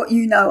what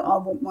you know I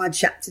want my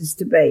chapters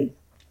to be.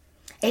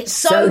 It's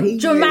so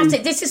dramatic.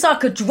 Knew. This is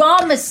like a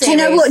drama series. Do you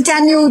know what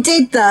Daniel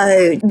did,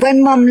 though?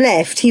 When Mum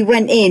left, he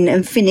went in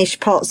and finished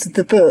parts of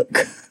the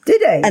book.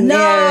 Did he? And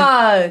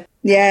no.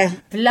 Yeah.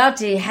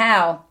 Bloody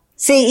hell.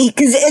 See,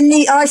 because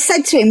I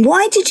said to him,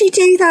 why did you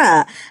do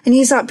that? And he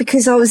was like,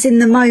 because I was in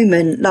the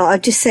moment. Like, I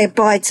just said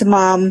bye to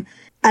Mum,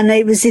 and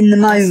it was in the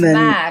moment.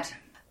 That's mad.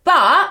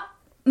 But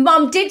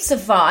Mum did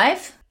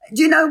survive.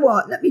 Do you know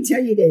what? Let me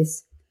tell you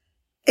this.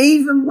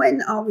 Even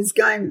when I was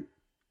going,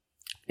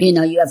 you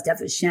know, you have to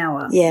have a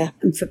shower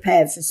and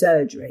prepare for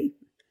surgery,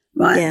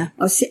 right? Yeah.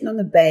 I was sitting on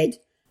the bed,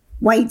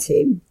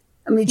 waiting.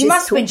 And we you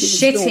must have been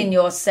shitting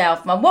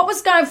yourself, Mum. What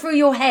was going through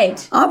your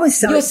head? I was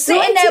so excited.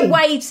 Sitting there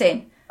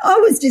waiting. I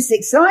was just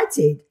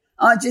excited.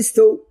 I just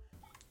thought,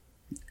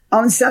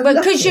 I'm so But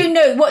lucky. because you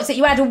knew, what is it,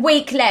 you had a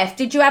week left.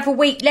 Did you have a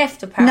week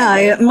left,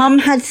 apparently? No, Mum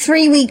had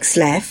 3 weeks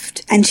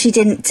left and she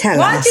didn't tell us.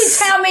 Why did you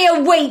tell me a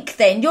week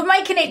then? You're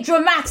making it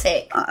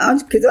dramatic.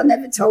 Because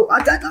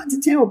I don't like to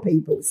tell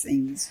people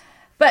things.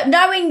 But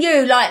knowing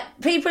you, like,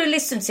 people who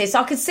listen to this,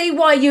 I can see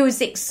why you was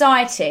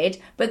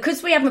excited, but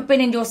because we haven't been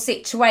in your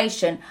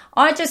situation,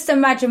 I just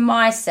imagine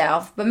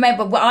myself,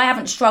 remember, I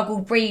haven't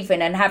struggled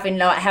breathing and having,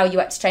 like, how you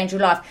had to change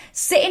your life.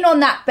 Sitting on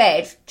that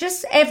bed,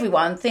 just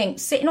everyone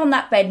thinks, sitting on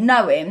that bed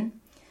knowing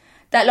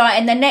that, like,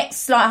 in the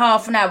next, like,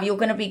 half an hour, you're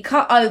going to be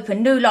cut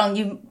open, new lung,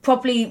 you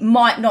probably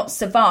might not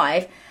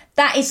survive.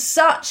 That is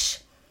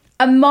such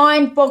a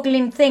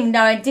mind-boggling thing,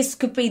 knowing this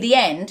could be the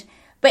end.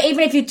 But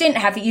even if you didn't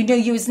have it, you knew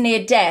you was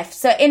near death.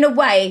 So in a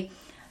way,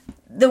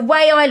 the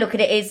way I look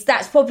at it is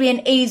that's probably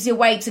an easier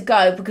way to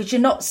go because you're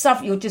not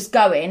suffering, you're just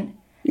going.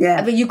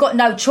 Yeah. But you've got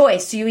no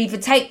choice. So you either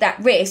take that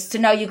risk to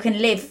know you can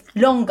live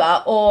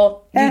longer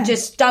or you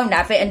just don't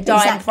have it and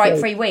die in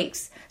 3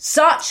 weeks.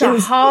 Such a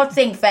hard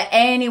thing for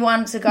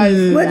anyone to go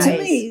through. Well, to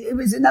me, it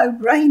was a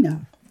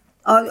no-brainer.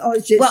 I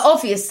was just... Well,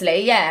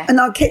 obviously, yeah. And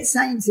I kept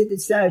saying to the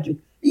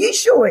surgeon, are you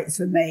sure it's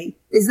for me?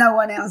 There's no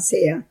one else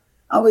here.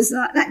 I was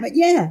like that, but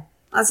yeah.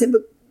 I said,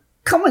 but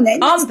come on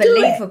then, let's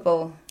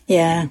Unbelievable. Do it.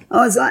 Yeah.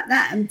 I was like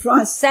that. And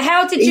Price... So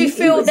how did you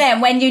feel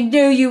then when you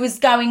knew you was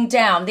going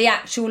down, the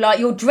actual, like,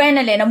 your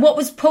adrenaline? And what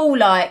was Paul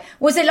like?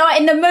 Was it like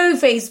in the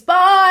movies?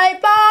 Bye,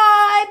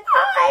 bye,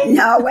 bye.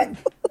 No, I went,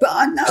 but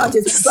I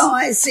just,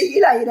 bye, see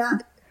you later.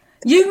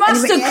 You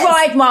must have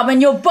cried, Mum,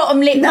 and your bottom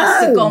lip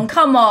must have gone.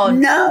 Come on.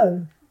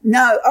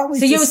 No, I was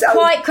so you was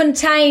quite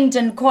contained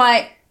and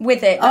quite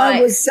with it. Like...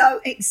 I was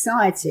so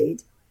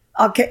excited.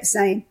 I kept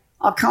saying,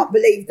 I can't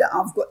believe that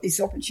I've got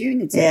this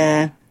opportunity.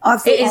 Yeah.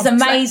 It is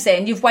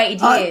amazing. You've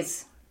waited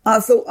years.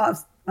 I thought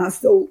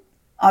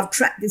I've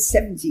tracked this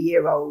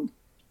 70-year-old.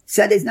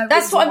 So there's no...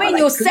 That's what I mean.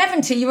 You're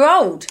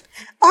 70-year-old.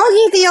 Are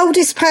you the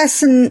oldest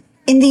person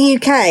in the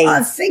UK?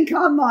 I think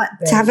I might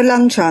be. To have a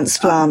lung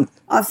transplant?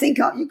 I think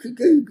you could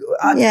Google.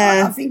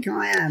 I think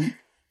I am.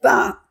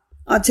 But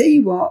I'll tell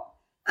you what,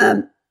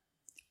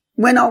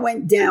 when I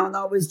went down,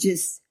 I was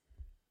just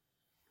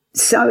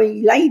so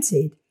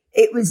elated.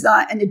 It was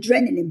like an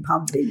adrenaline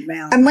pumping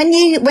round. And when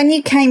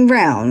you came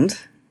round,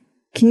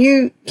 can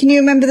you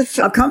remember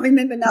I can't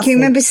remember nothing. Can you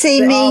remember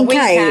seeing me and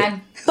Kate?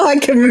 Can. I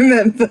can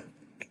remember.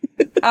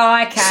 Oh,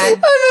 I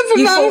can. I remember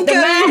you Mum thought the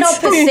man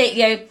opposite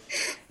you.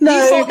 No,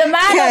 you thought the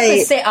man Kate.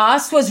 opposite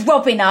us was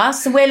robbing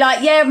us, and we're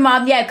like, yeah,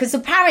 Mum, yeah, because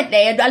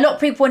apparently a lot of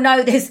people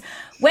know this.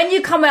 When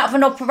you come out of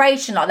an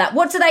operation like that,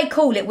 what do they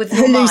call it with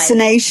your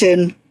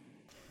hallucination?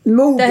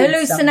 Mind? The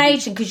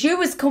hallucination, because you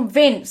was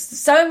convinced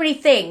so many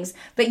things,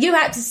 but you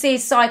had to see a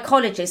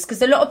psychologist,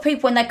 because a lot of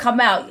people when they come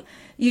out,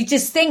 you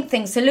just think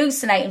things,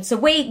 hallucinating. So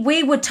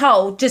we were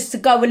told just to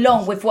go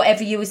along with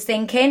whatever you was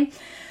thinking.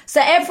 So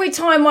every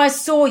time I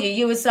saw you,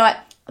 you was like,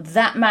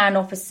 that man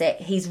opposite,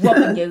 he's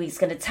robbing you, he's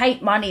going to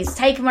take money, he's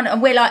taking money.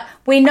 And we're like,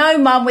 we know,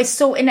 Mum, we're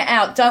sorting it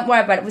out. Don't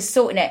worry about it, we're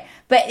sorting it.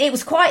 But it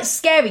was quite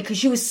scary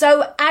because you were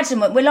so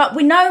adamant. We're like,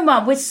 we know,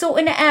 Mum, we're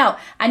sorting it out.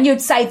 And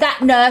you'd say,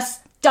 that nurse,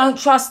 don't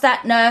trust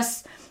that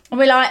nurse. And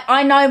we're like,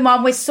 I know,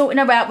 Mum, we're sorting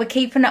her out, we're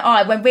keeping an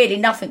eye, when really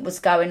nothing was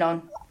going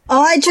on.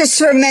 I just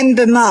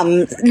remember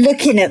Mum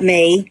looking at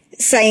me,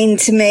 saying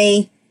to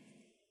me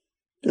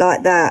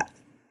like that,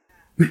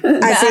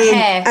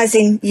 as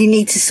in, you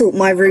need to sort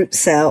my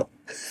roots out.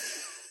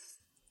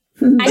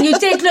 And you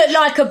did look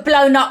like a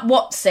blown up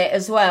What's-It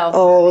as well.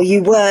 Oh,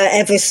 you were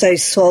ever so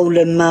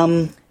swollen,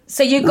 Mum.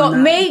 So you got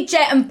me,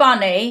 Jet and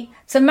Bunny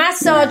to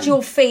massage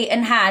your feet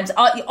and hands.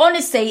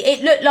 Honestly,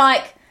 it looked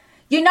like,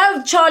 you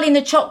know, Charlie in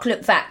the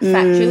Chocolate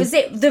Factory. Was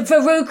it the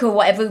Veruca or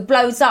whatever who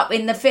blows up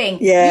in the thing?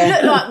 Yeah. You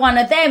looked like one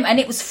of them, and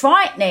it was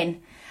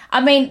frightening.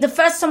 I mean, the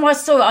first time I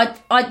saw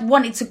it, I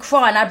wanted to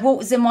cry, and I had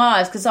waters in my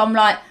eyes because I'm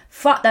like,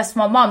 fuck, that's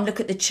my mum. Look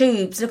at the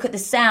tubes. Look at the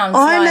sounds.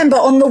 I remember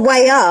on the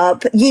way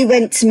up, you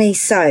went to me,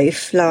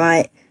 Soph,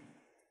 like,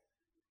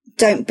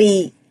 don't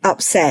be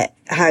upset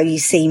how you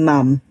see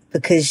Mum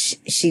because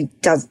she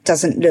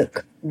doesn't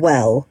look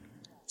well.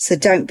 So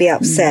don't be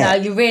upset.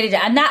 No, you really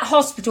don't. And that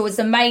hospital is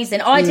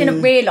amazing. I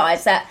didn't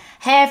realise that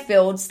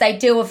Harefields, they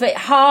deal with it,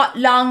 heart,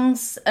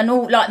 lungs, and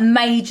all like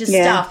major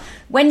stuff.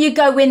 When you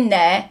go in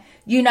there,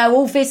 you know,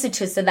 all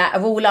visitors of that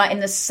are all like in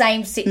the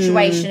same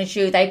situation as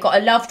you. They've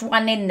got a loved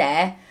one in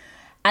there,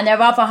 and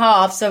their other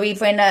halves are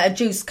either in a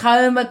induced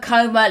coma,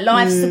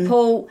 life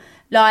support.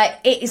 Like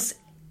it's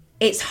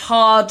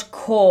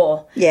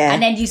hardcore. Yeah.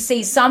 And then you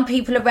see some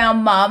people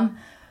around Mum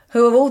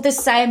who are all the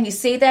same. You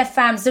see their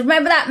families.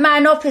 Remember that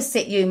man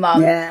opposite you,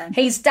 Mum? Yeah.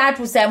 His dad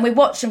was there, and we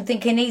watched him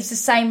thinking he's the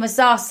same as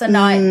us.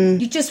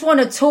 And you just want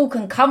to talk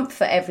and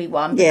comfort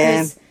everyone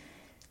because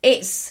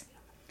it's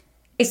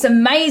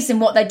amazing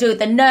what they do with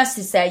the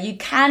nurses there. You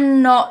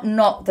cannot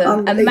knock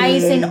them.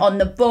 Amazing on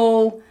the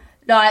ball.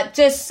 Like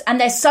and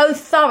they're so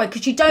thorough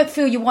because you don't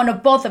feel you want to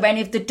bother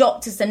any of the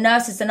doctors and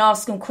nurses and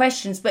ask them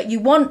questions, but you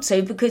want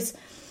to because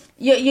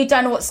you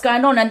don't know what's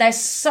going on, and they're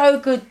so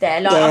good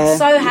there. Like I'm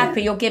so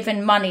happy you're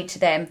giving money to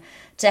them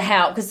to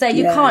help because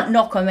you can't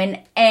knock them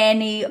in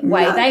any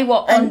way. No. They were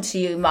onto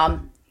you,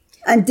 Mum.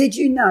 And did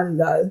you know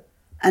though?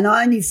 And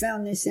I only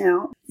found this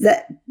out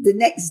that the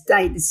next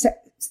day, the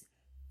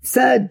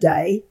third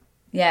day,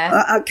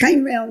 I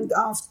came round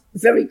after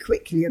very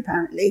quickly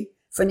apparently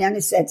for an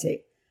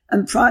anaesthetic.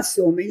 And Price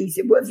saw me and he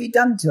said, what have you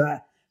done to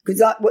her?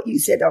 Because what you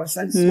said, I was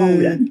so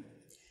swollen.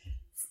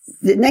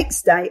 The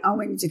next day, I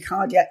went into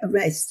cardiac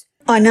arrest.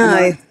 I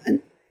know.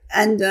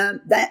 And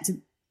they had to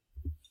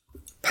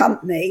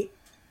pump me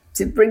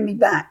to bring me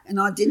back. And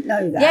I didn't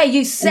know that. Yeah,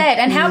 you said.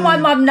 And how my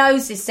mum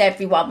knows this,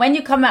 everyone. When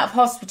you come out of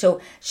hospital,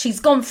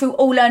 she's gone through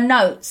all her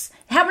notes.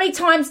 How many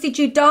times did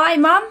you die,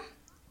 Mum?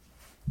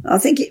 I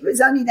think it was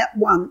only that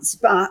once,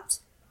 but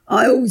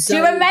I also... Do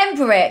you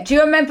remember it? Do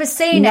you remember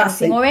seeing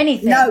anything or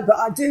anything? No, but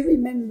I do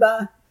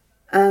remember,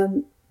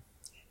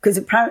 because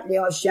apparently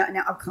I was shouting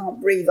out, I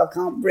can't breathe,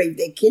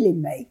 they're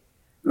killing me,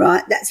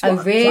 right? That's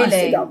what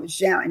I was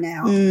shouting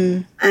out.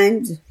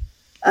 And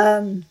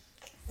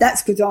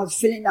that's because I was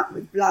filling up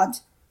with blood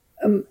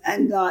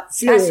and like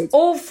fluid. That's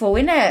awful,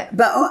 isn't it?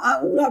 But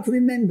all I can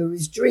remember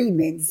was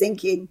dreaming,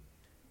 thinking,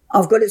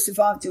 I've got to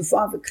survive till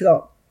 5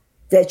 o'clock.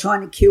 They're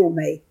trying to kill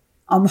me.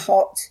 I'm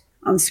hot,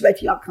 I'm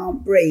sweaty, I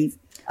can't breathe.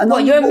 And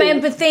what, you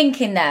remember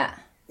thinking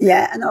that?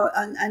 Yeah, and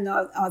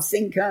I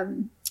think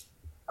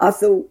I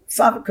thought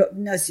 5 o'clock the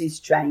nurses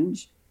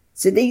change.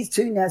 So these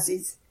two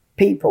nurses,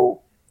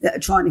 people that are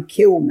trying to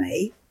kill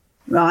me,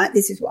 right?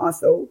 This is what I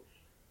thought.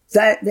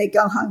 So they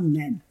go home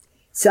then.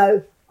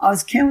 So I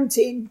was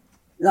counting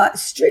like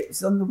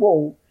strips on the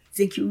wall,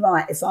 thinking,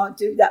 right, if I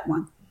do that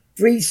one,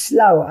 breathe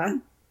slower,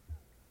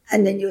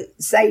 and then you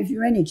save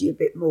your energy a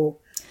bit more.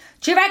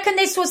 Do you reckon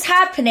this was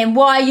happening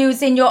while you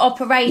was in your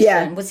operation?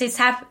 Yeah. Was this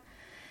happening?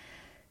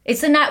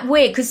 Isn't that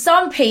weird? Because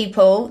some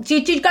people,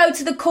 did you go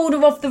to the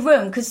corner of the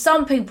room? Because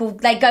some people,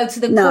 they go to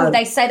the corner,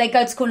 they say they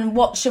go to the corner and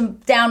watch them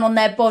down on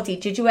their body.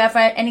 Did you ever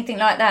anything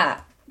like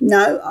that?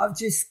 No, I was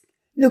just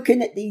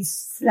looking at these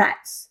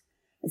slats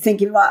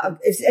thinking, right,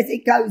 if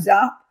it goes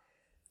up,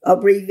 I'll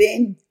breathe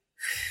in,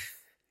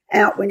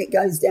 out when it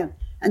goes down.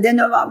 And then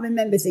I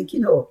remember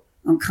thinking,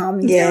 I'm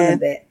calming down a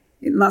bit.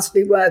 It must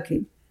be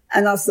working.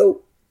 And I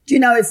thought, do you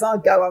know, if I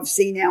go, I've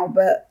seen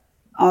Albert,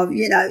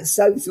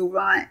 Soap's all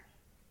right.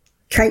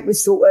 Kate would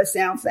sort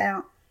herself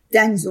out.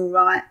 Dan's all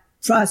right.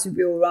 Price will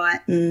be all right.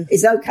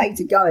 It's okay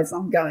to go if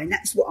I'm going.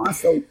 That's what I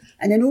thought.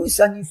 And then all of a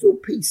sudden you feel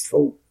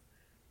peaceful.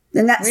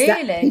 Then that's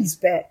that peace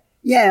bit.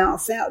 Yeah, I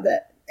felt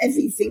that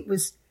everything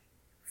was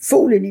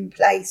falling in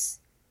place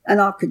and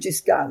I could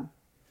just go.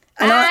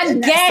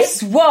 And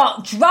guess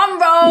what?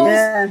 Drum rolls.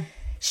 Yeah.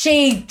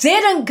 She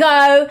didn't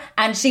go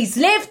and she's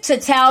lived to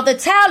tell the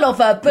tale of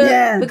her book.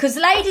 Yeah. Because,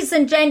 ladies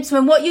and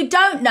gentlemen, what you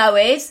don't know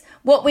is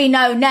what we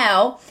know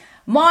now.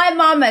 My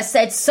mama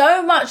said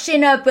so much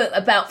in her book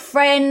about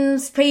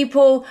friends,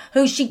 people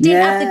who she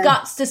didn't have the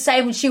guts to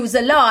say when she was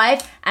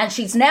alive, and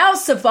she's now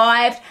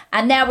survived.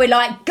 And now we're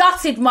like,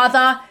 gutted,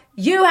 mother.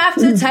 You have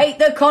to take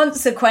the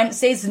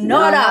consequences,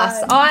 not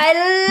us. I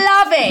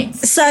love it.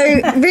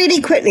 So,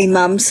 really quickly,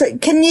 Mum, so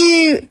can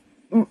you,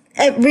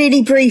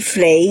 really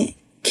briefly,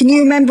 can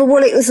you remember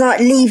what it was like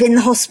leaving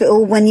the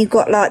hospital when you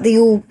got, like, the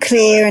all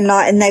clear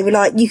and they were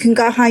like, you can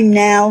go home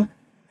now?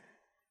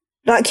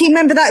 Like, can you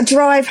remember that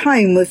drive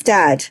home with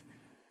Dad?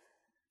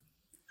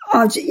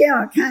 Oh,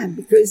 yeah, I can,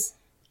 because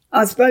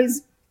I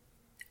suppose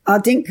I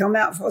didn't come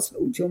out of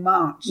hospital till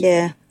March.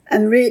 Yeah.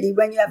 And really,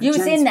 when you have you a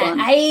was in there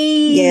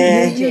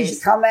ages. You usually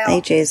come out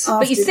ages.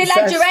 But you still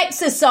had your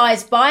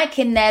exercise bike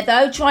in there,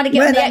 though, trying to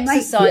get on the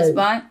exercise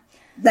bike.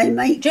 They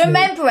make Do you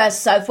remember us,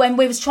 Soph, when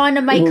we was trying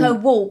to make her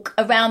walk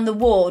around the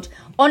ward?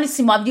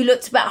 Honestly, Mum, you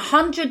looked about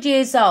 100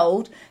 years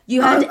old.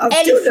 You had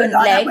elephant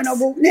like legs. When I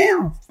walk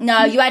now.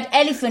 No, you had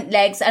elephant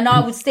legs, and I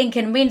was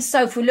thinking, me and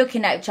Soph were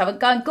looking at each other,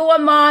 going, "Go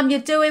on, Mum,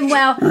 you're doing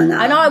well." And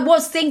I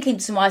was thinking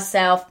to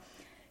myself,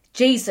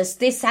 Jesus,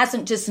 this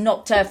hasn't just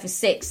knocked her for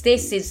 6.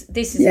 This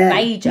is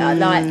major.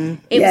 Like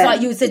it was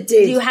like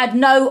you had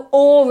no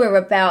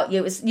aura about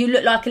you. You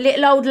looked like a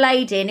little old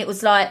lady, and it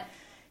was like,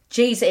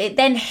 Jesus. It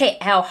then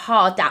hit how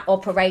hard that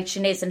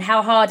operation is and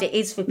how hard it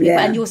is for people.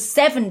 And you're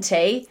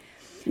 70.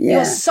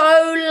 You're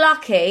so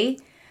lucky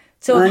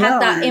to have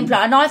had that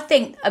implant. And I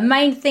think a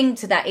main thing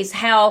to that is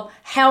how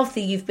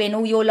healthy you've been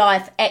all your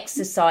life,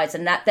 exercise,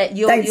 and that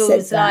you're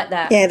like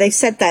that. Yeah, they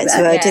said that to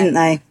her, didn't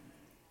they?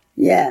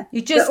 Yeah.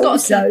 You just got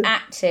to keep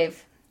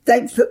active.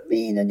 They put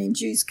me in an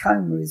induced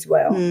coma as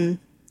well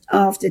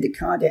after the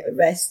cardiac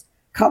arrest.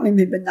 Can't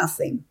remember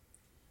nothing.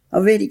 I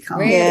really can't.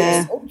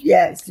 Really?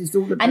 It's just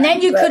all the And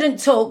then you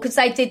couldn't talk because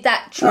they did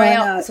that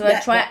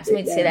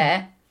triectomy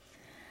there.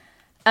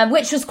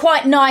 Which was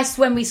quite nice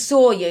when we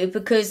saw you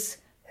because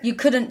you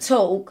couldn't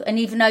talk, and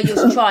even though you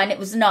was trying, it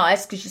was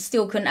nice because you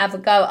still couldn't have a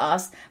go at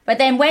us. But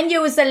then when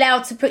you was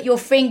allowed to put your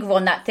finger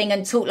on that thing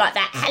and talk like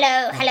that,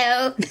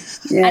 hello,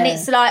 and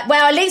it's like,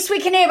 well, at least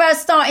we can hear her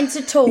starting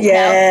to talk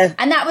now.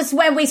 And that was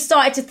when we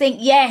started to think,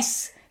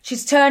 yes,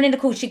 she's turning the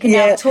corner, she can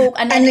now talk,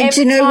 and then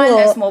every time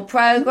there's more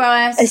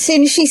progress. As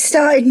soon as she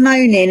started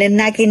moaning and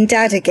nagging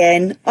Dad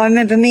again, I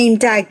remember me and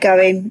Dad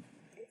going,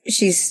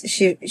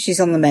 she's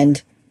on the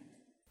mend.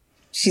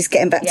 She's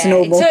getting back to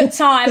normal. It took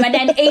time, and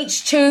then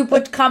each tube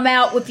would come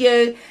out with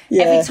you.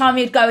 Every time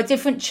you'd go, a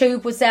different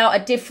tube was out,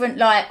 a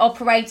different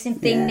operating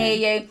thing near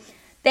you.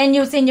 Then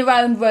you was in your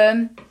own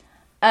room.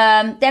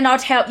 Then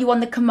I'd help you on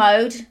the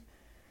commode.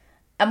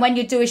 And when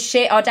you do a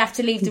shit, I'd have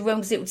to leave the room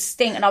because it would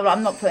stink. And I was like,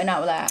 I'm not putting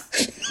up with that.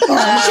 You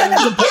don't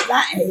have to put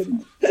that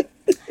in.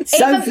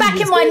 Even back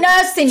in my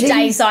nursing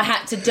days, I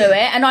had to do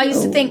it. And I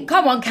used to think,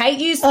 come on, Kate,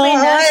 you used to be a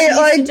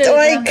nurse.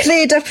 I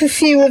cleared up a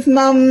few of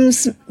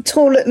Mum's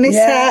toilet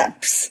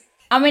mishaps.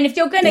 I mean, if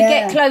you're going to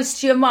get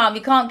close to your mum,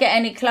 you can't get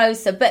any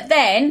closer. But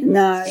then,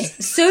 as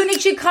soon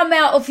as you come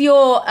out of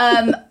your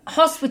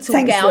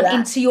hospital gown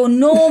into your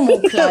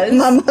normal clothes...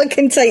 Mum, I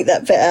can take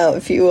that bit out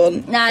if you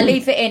want. Nah,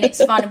 leave it in.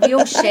 It's fine. We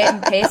all shit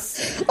and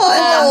piss.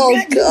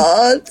 Oh,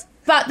 God.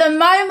 But the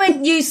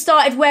moment you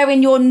started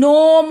wearing your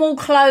normal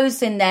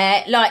clothes in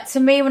there, like, to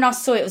me, when I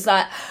saw it, it was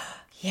like...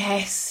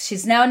 Yes,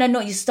 she's now in her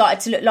normal. You started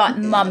to look like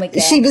Mum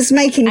again. She was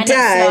making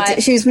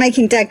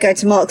Dad go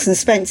to Marks and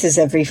Spencer's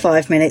every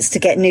 5 minutes to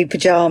get new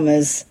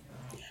pyjamas.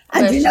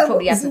 And well, you know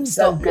probably hasn't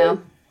stopped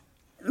now.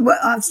 Well,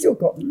 I've still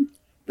got them.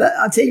 But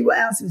I'll tell you what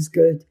else was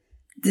good.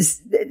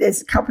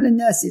 There's a couple of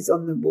nurses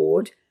on the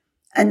ward,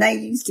 and they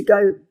used to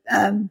go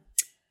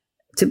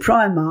to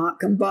Primark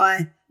and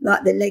buy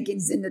like the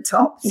leggings and the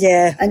tops.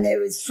 Yeah. And there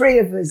was 3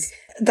 of us.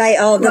 They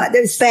are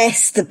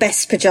the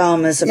best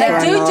pyjamas. They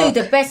do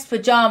the best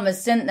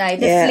pyjamas, don't they?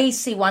 The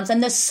fleecy ones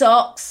and the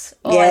socks.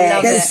 Oh, I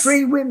love There's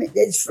 3 women.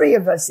 There's 3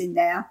 of us in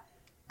there,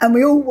 and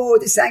we all wore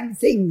the same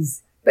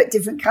things, but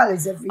different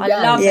colours every day. I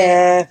love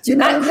it. Do you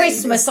know At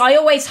Christmas, I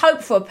always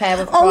hope for a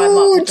pair of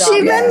Primark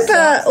pyjamas.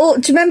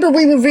 Do you remember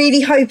we were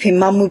really hoping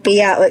Mum would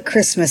be out at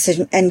Christmas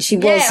and she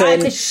wasn't? Yeah, I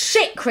had a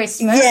shit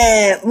Christmas.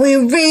 Yeah, we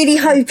were really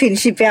hoping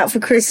she'd be out for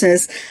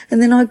Christmas,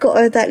 and then I got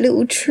her that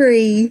little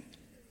tree.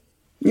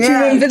 Yeah, do you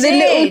remember the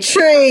little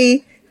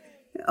tree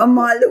on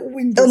my little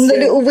windowsill? On the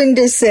little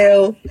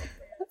windowsill.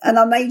 And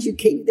I made you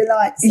keep the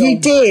lights on. You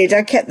did.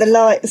 I kept the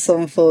lights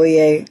on for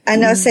you.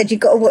 And I said,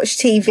 you've got to watch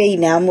TV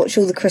now and watch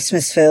all the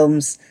Christmas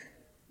films.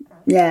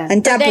 Yeah.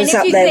 And Dad was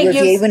up there with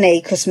you, wasn't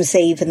he? Christmas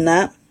Eve and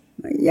that.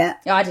 Yeah.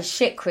 I had a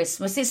shit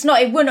Christmas. It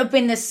wouldn't have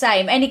been the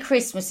same. Any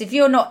Christmas, if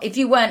you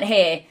weren't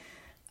here,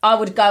 I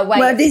would go away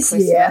for this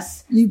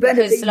Christmas. Year, you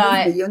better be with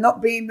me. You're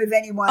not being with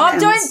anyone else. I'm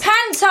doing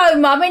panto,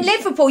 Mum, in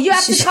Liverpool. You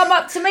have to come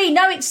up to me.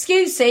 No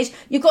excuses.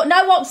 You've got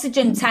no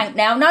oxygen tank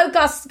now. No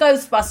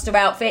Ghostbuster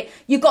outfit.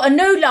 You've got a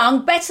new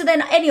lung, better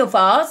than any of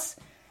ours.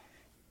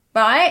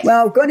 Right?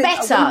 Well,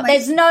 better.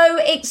 There's no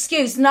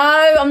excuse.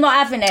 No, I'm not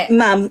having it.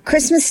 Mum,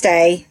 Christmas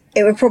Day,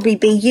 it would probably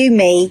be you,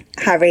 me,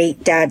 Harry,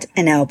 Dad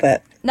and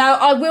Albert. No,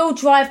 I will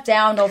drive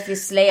down,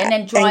 obviously, and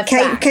then drive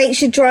back. Kate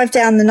should drive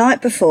down the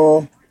night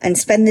before and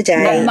spend the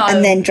day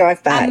and then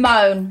drive back. And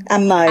moan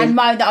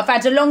that I've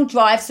had a long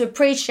drive, so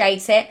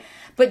appreciate it.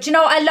 But do you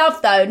know what I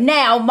love, though?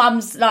 Now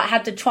Mum's,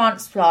 had the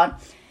transplant.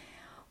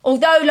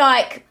 Although,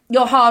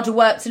 you're harder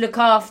work to look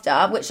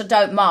after, which I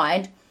don't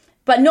mind,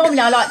 but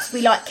normally I like to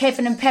be like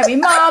Kevin and Perry.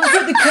 Mum,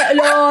 put the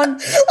kettle on.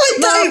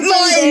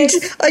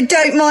 I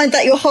don't mind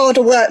that you're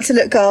harder work to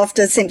look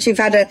after since you've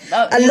had a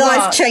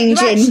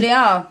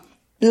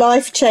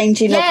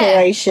life-changing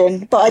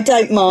operation, but I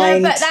don't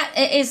mind. No, but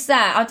it is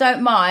that. I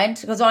don't mind,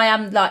 because I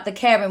am, the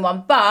caring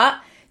one.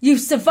 But you've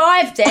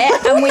survived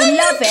it, and we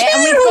love it,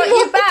 and we've got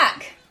you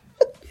back.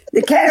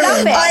 The caring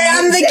one. I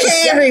am the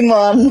caring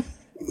one.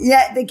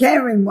 Yeah, the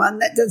caring one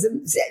that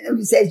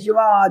says you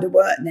are hard at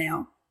work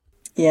now.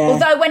 Yeah.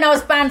 Although when I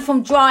was banned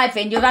from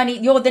driving,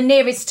 you're the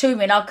nearest to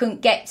me, and I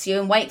couldn't get to you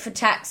and wait for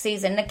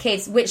taxis and the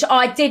kids, which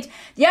I did.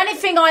 The only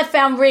thing I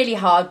found really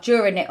hard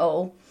during it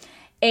all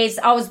is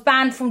I was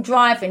banned from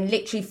driving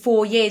literally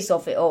 4 years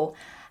of it all.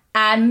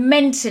 And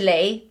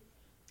mentally,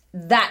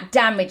 that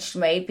damaged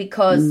me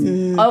because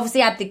I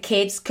obviously had the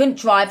kids, couldn't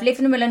drive, live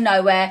in the middle of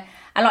nowhere.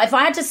 And if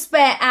I had a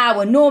spare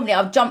hour, normally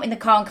I'd jump in the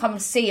car and come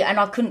and see you, and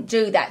I couldn't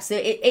do that. So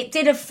it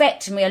did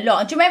affect me a lot.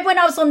 And do you remember when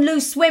I was on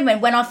Loose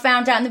Women, when I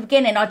found out in the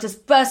beginning, I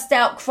just burst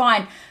out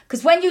crying?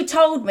 Because when you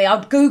told me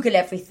I'd Google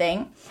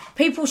everything,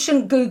 people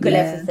shouldn't Google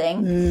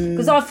everything.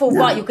 Because I thought,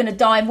 right, you're going to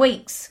die in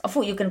weeks. I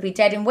thought you were going to be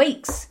dead in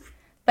weeks.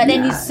 But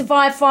then you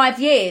survive 5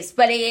 years.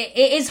 But it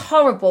is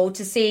horrible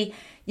to see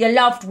your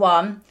loved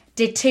one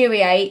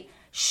deteriorate,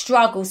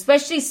 struggle,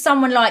 especially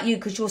someone like you,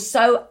 because you're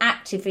so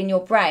active in your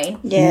brain.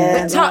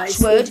 Yeah. But touch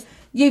wood,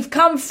 you've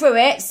come through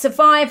it,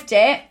 survived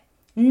it,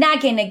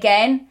 nagging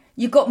again.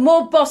 You've got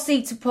more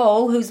bossy to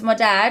Paul, who's my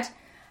dad.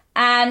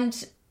 But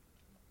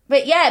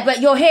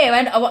you're here,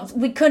 and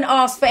we couldn't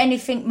ask for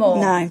anything more.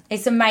 No.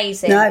 It's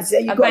amazing. No, so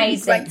you've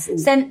amazing.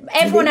 So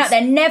everyone out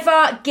there,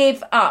 never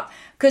give up.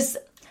 Because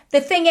the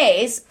thing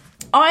is,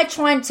 I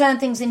try and turn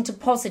things into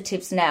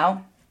positives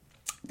now.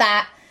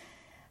 That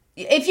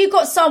if you've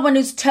got someone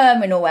who's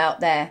terminal out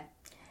there,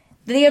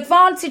 the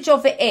advantage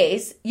of it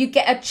is you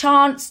get a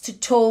chance to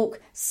talk,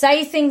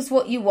 say things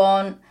what you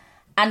want,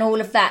 and all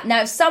of that.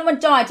 Now, if someone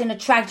died in a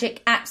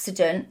tragic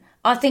accident,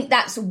 I think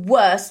that's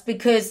worse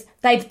because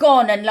they've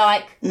gone and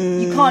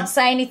you can't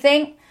say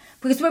anything.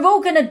 Because we're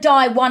all going to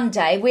die one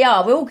day. We're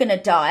all going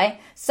to die.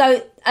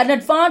 So an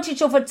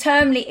advantage of a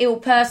terminally ill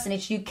person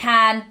is you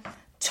can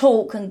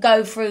talk and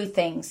go through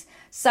things.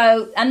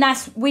 So, and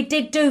we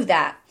did do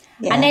that.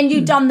 Yeah. And then you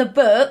done the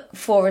book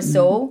for us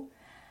all,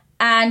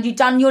 and you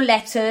done your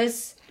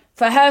letters.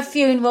 For her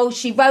funeral,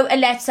 she wrote a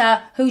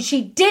letter who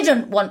she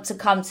didn't want to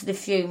come to the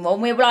funeral.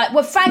 And we were like,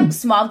 well,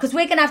 thanks, Mum, because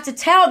we're going to have to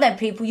tell them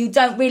people you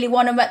don't really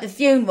want them at the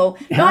funeral.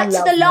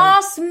 To the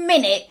last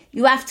minute,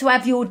 you have to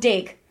have your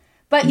dig.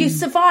 But you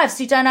survived,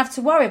 so you don't have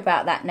to worry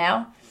about that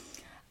now.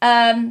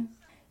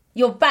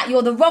 You're back,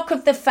 you're the rock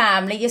of the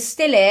family, you're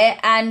still here,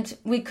 and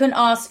we couldn't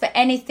ask for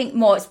anything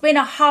more. It's been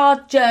a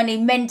hard journey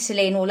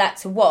mentally and all that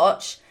to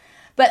watch.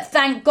 But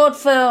thank God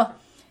for,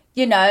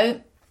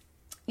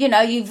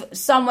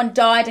 someone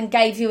died and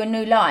gave you a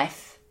new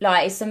life.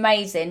 It's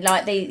amazing.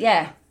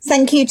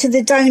 Thank you to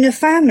the donor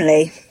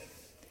family.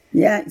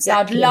 Yeah,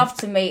 exactly. Yeah, I'd love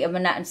to meet them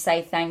and that and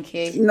say thank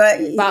you.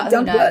 But it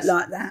don't work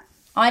like that.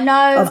 I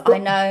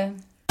know.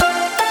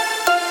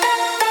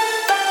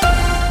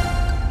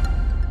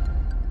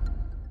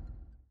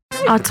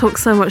 I talk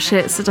so much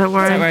shit, so don't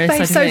worry.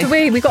 Babe, so do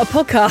we. We've got a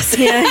podcast.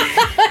 Yeah.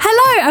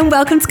 Hello and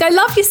welcome to Go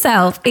Love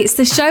Yourself. It's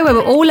the show where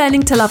we're all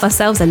learning to love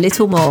ourselves a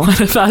little more.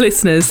 One of our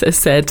listeners has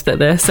said that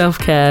their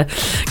self-care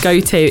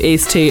go-to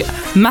is to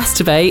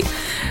masturbate,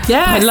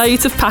 buy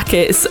loads of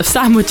packets of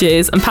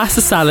sandwiches and pasta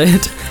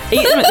salad,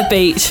 eat them at the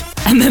beach,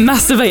 and then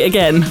masturbate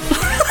again.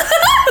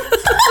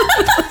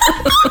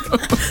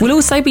 We'll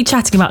also be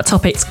chatting about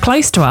topics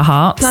close to our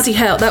hearts. Bloody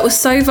hell, that was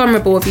so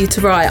vulnerable of you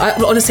to write.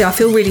 Honestly, I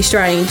feel really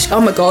strange. Oh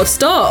my God,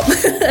 stop.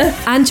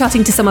 And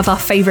chatting to some of our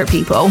favourite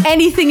people.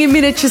 Anything in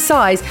miniature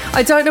size.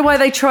 I don't know why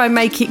they try and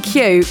make it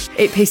cute.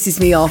 It pisses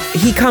me off.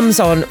 He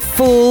comes on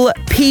full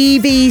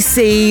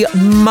PVC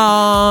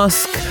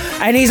mask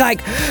and he's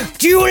like,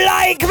 do you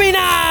like me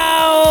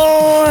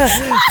now?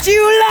 Do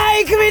you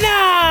like me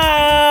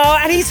now?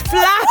 And he's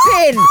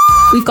flapping.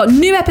 We've got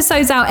new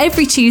episodes out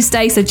every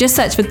Tuesday, so just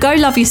search for Go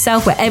Love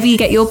Yourself wherever you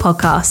get your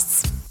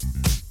podcasts.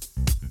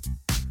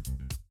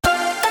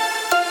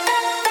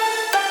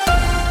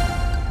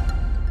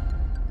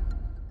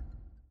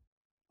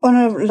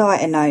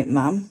 lighter note,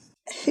 Mum.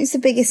 Who's the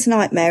biggest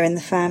nightmare in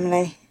the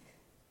family?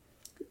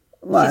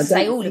 Well, Just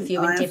say all of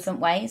you in different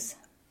ways.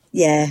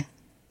 Yeah,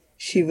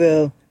 she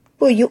will.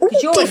 Well, you're all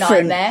different.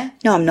 A nightmare.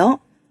 No, I'm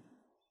not.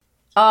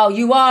 Oh,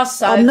 you are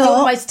so. I'm not.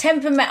 You're most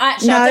temperamental.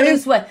 Actually, No. I don't know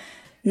who's what.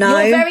 No.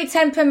 You're very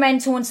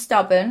temperamental and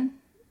stubborn.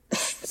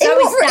 So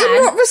in is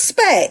Dan. what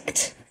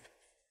respect?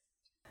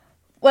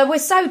 Well, we're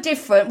so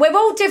different. We're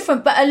all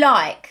different but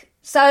alike.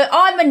 So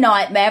I'm a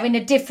nightmare in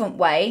a different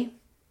way.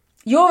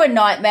 You're a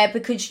nightmare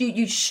because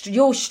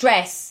you're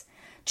stress.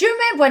 Do you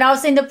remember when I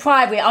was in the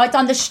primary, I'd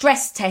done the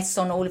stress tests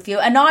on all of you,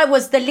 and I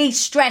was the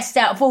least stressed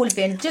out of all of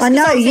you. And just I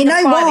know. You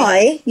know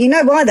why? You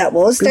know why that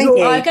was, don't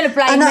you? You're going to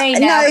blame me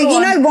now. No, you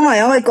know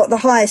why I got the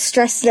highest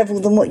stress level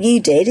than what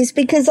you did is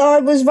because I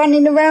was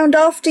running around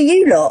after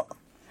you lot.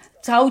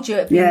 Told you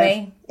it'd be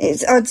me.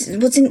 I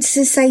didn't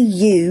say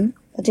you.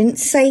 I didn't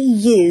say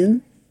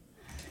you.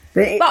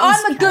 But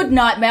I'm a good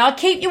nightmare. I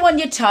keep you on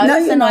your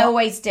toes, and I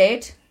always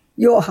did.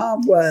 You're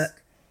hard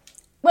work.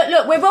 Well,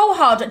 look, we're all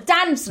hard.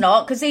 Dan's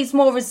not, because he's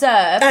more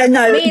reserved.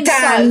 No, Me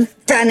and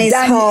Dan is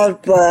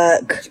hard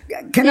work.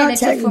 Can I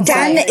tell you?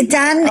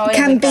 Dan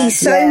can be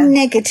so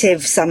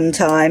negative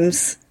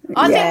sometimes.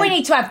 I think we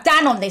need to have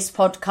Dan on this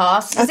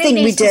podcast. I think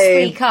he needs we to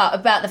do. speak up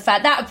about the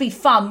fact that would be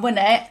fun,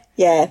 wouldn't it?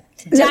 Yeah.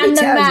 Dan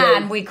the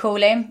man, we call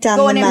him. Dan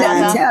Go the on in,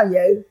 man. Let me tell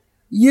you,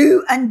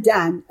 you and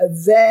Dan are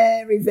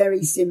very,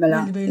 very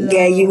similar.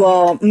 Yeah, you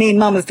are. Me and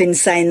Mum have been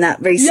saying that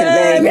recently.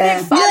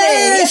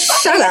 Yeah,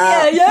 shut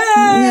up.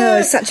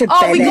 No, such a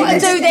bellend. We've got to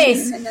do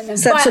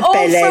this. Such a all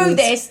bellend. through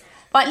this.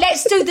 Right,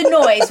 let's do the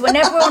noise.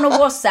 Whenever we're on a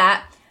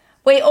WhatsApp,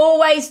 we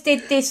always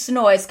did this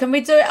noise. Can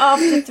we do it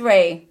after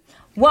 3?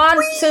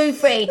 1, 2,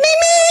 3.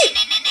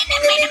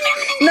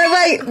 No,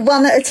 wait,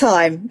 one at a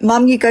time.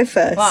 Mum, you go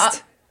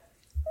first.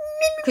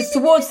 Because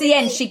towards the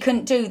end, she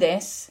couldn't do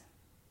this.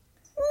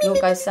 You'll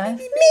go so.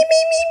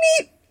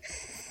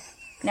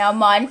 Now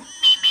mine.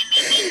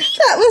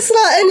 That was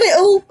like a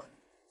little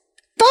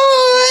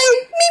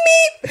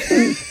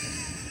bye.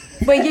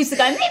 We used to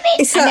go.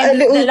 It's and like then a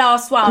little the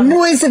last one.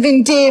 noise of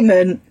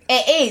endearment.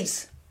 It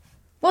is.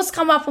 What's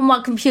come up on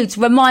my computer?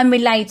 Remind me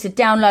later.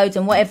 Download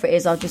and whatever it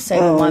is. I'll just say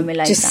remind me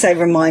later. Just say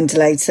remind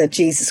later.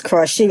 Jesus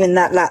Christ, you and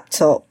that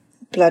laptop,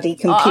 bloody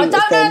computer I don't know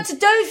thing. how to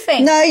do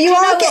things. No, you Do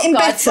are know getting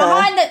what, guys?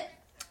 better.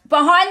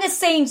 Behind the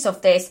scenes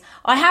of this,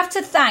 I have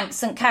to thank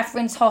St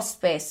Catherine's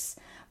Hospice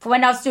for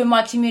when I was doing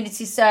my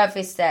community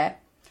service there.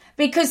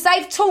 Because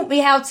they've taught me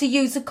how to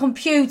use a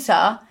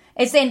computer,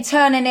 is then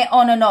turning it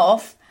on and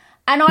off.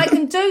 And I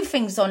can do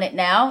things on it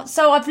now.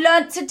 So I've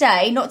learnt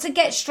today not to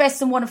get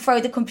stressed and want to throw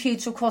the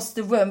computer across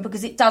the room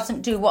because it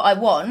doesn't do what I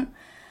want.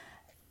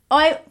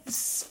 I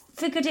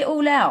figured it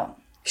all out.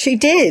 She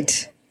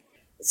did.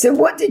 So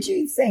what did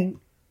you think?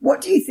 What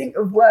do you think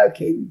of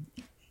working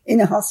in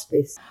a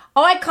hospice?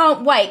 I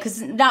can't wait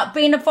because now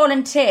being a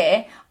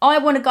volunteer, I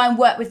want to go and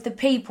work with the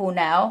people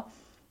now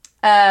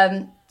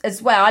as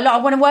well. I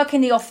want to work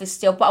in the office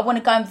still, but I want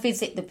to go and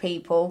visit the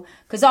people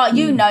because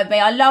you know me,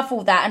 I love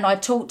all that and I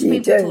talk to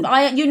people.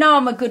 You know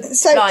I'm a good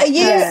So are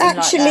you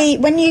actually,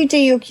 when you do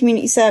your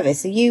community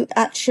service, are you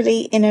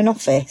actually in an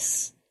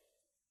office?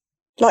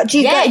 Like, do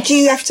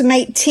you have to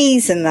make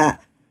teas and that?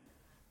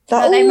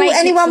 Like,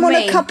 anyone want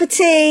a cup of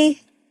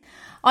tea?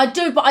 I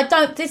do, but I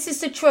don't. This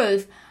is the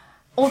truth.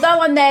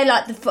 Although I'm there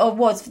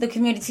for the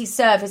community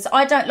service,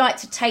 I don't like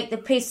to take the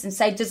piss and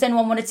say, does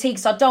anyone want a tea?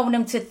 Because I don't want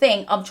them to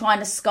think I'm trying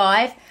to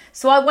skive.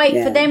 So I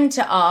wait for them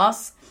to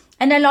ask.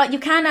 And they're like, you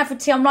can have a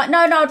tea. I'm like, no,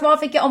 I'd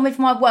rather get on with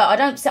my work.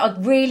 I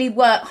really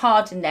work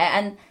hard in there.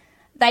 And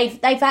they've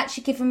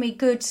actually given me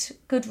good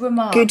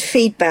remarks. Good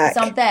feedback.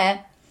 So I'm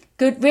there.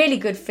 Really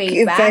good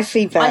feedback. Good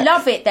feedback. I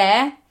love it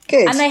there.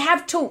 Good. And they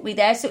have taught me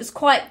there. So it was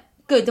quite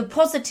good. The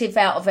positive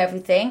out of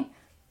everything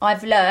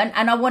I've learned,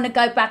 and I want to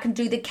go back and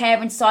do the care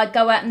inside,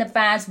 go out in the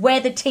vans, wear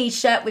the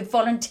T-shirt with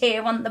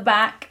volunteer on the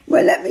back.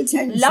 Well, let me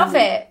tell you love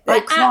something. it.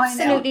 I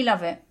absolutely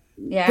love it.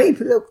 Yeah.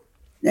 People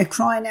they're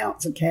crying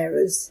out for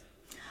carers.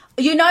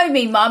 You know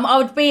me, Mum. I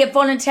would be a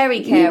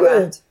voluntary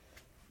carer.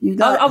 You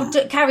would. I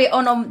would carry it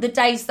on the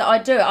days that I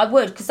do it. I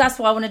would, because that's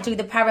why I want to do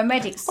the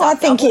paramedic stuff. I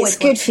think it's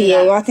good for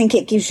you. I think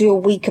it gives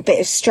your week a bit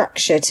of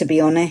structure, to be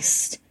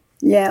honest.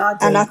 Yeah, I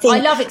do. And I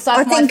love it. So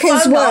I think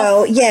as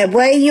well,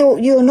 where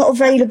you're not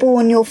available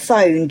on your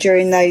phone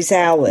during those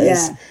hours.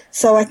 Yeah.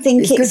 So I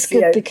think it's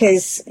good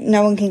because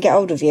no one can get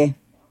hold of you.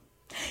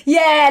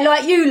 Yeah,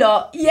 like you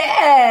lot.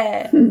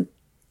 Yeah.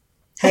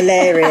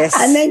 Hilarious.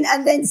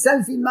 and then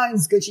Sophie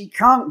moans because she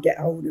can't get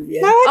hold of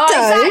you. No, I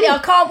don't. Exactly. I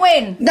can't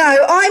win.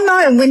 No, I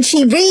moan when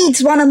she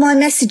reads one of my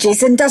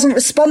messages and doesn't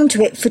respond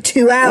to it for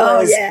 2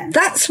 hours. Oh, yeah.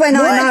 That's when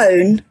I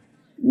moan.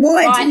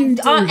 Why do you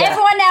do that?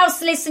 Everyone else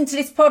listen to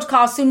this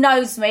podcast who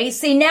knows me.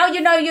 See, now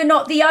you know you're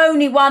not the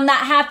only one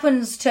that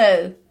happens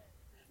to.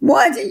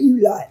 Why do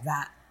you like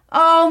that?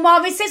 Oh,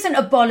 Mum, this isn't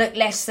a bollock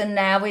lesson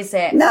now, is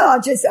it? No, I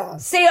just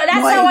asked. See, that's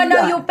how I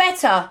know you're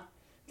better.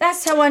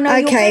 That's how I know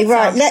you're better. Okay,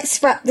 right,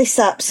 let's wrap this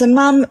up. So,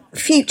 Mum,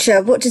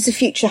 future, what does the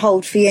future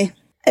hold for you?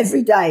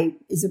 Every day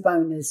is a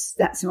bonus.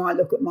 That's how I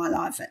look at my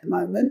life at the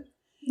moment.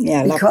 Yeah,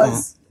 I love that.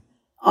 Because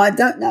I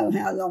don't know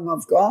how long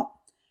I've got.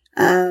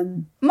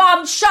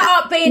 Mum, shut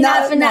up being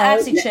having that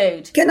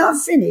attitude. Can I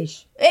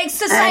finish? It's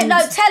the same. No,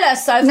 tell her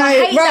so. No, I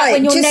hate that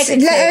when you're just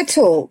negative. let her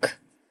talk.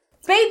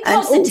 Be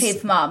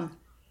positive, Mum.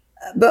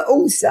 But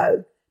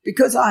also,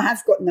 because I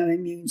have got no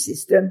immune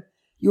system,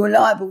 you're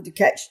liable to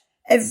catch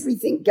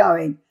everything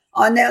going.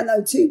 I now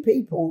know 2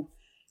 people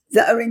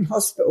that are in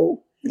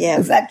hospital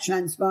who've had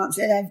transplants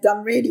and they've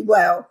done really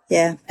well.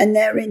 Yeah. And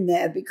they're in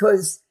there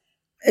because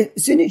as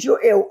soon as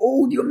you're ill,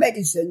 all your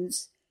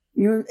medicines,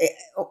 your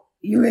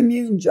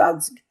immune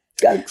drugs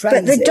go crazy.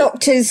 But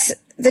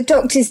the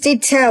doctors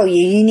did tell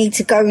you need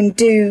to go and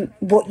do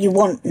what you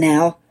want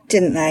now,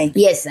 didn't they?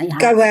 Yes, they have.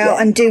 Go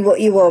out and do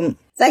what you want.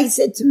 They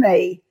said to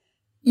me,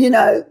 you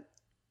know,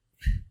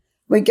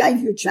 we gave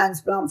you a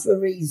transplant for a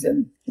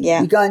reason.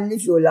 Yeah. You go and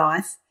live your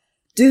life,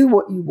 do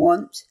what you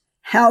want,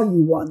 how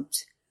you want.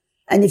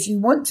 And if you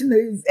want to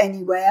move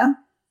anywhere,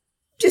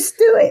 just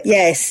do it.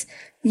 Yes.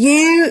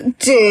 You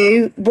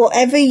do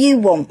whatever you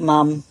want,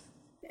 Mum.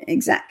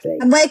 Exactly.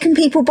 And where can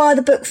people buy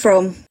the book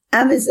from?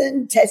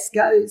 Amazon,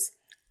 Tesco's,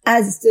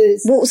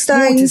 Asda's,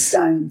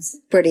 Waterstones.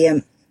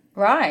 Brilliant.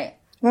 Right.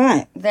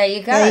 There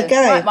you go. There you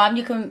go. Right, Mum,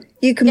 you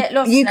can get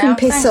lost You now. can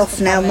piss Thanks off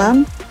for now, coming.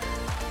 Mum.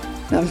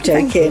 No, I'm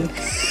joking.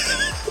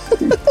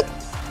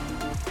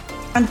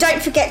 And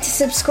don't forget to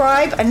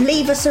subscribe and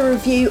leave us a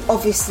review,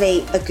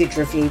 obviously a good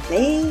review,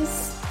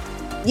 please.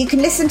 You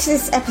can listen to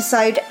this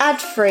episode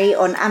ad-free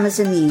on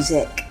Amazon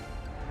Music.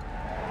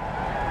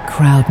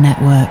 Crowd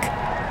Network,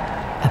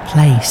 a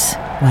place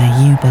where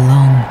you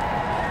belong.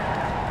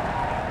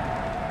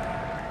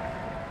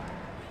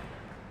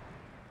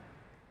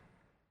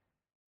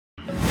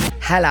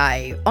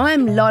 Hello,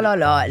 I'm La La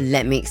La,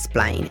 let me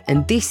explain.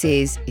 And this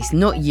is It's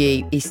Not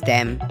You, It's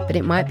Them, but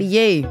it might be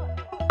you.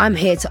 I'm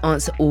here to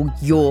answer all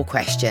your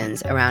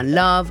questions around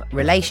love,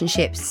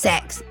 relationships,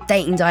 sex,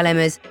 dating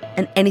dilemmas,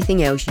 and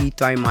anything else you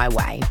throw my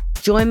way.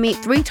 Join me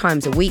 3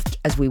 times a week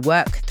as we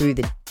work through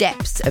the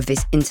depths of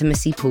this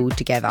intimacy pool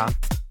together.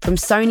 From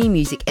Sony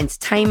Music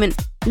Entertainment,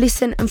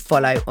 listen and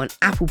follow on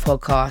Apple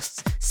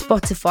Podcasts,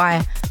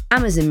 Spotify,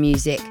 Amazon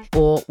Music,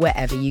 or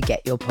wherever you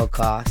get your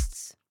podcasts.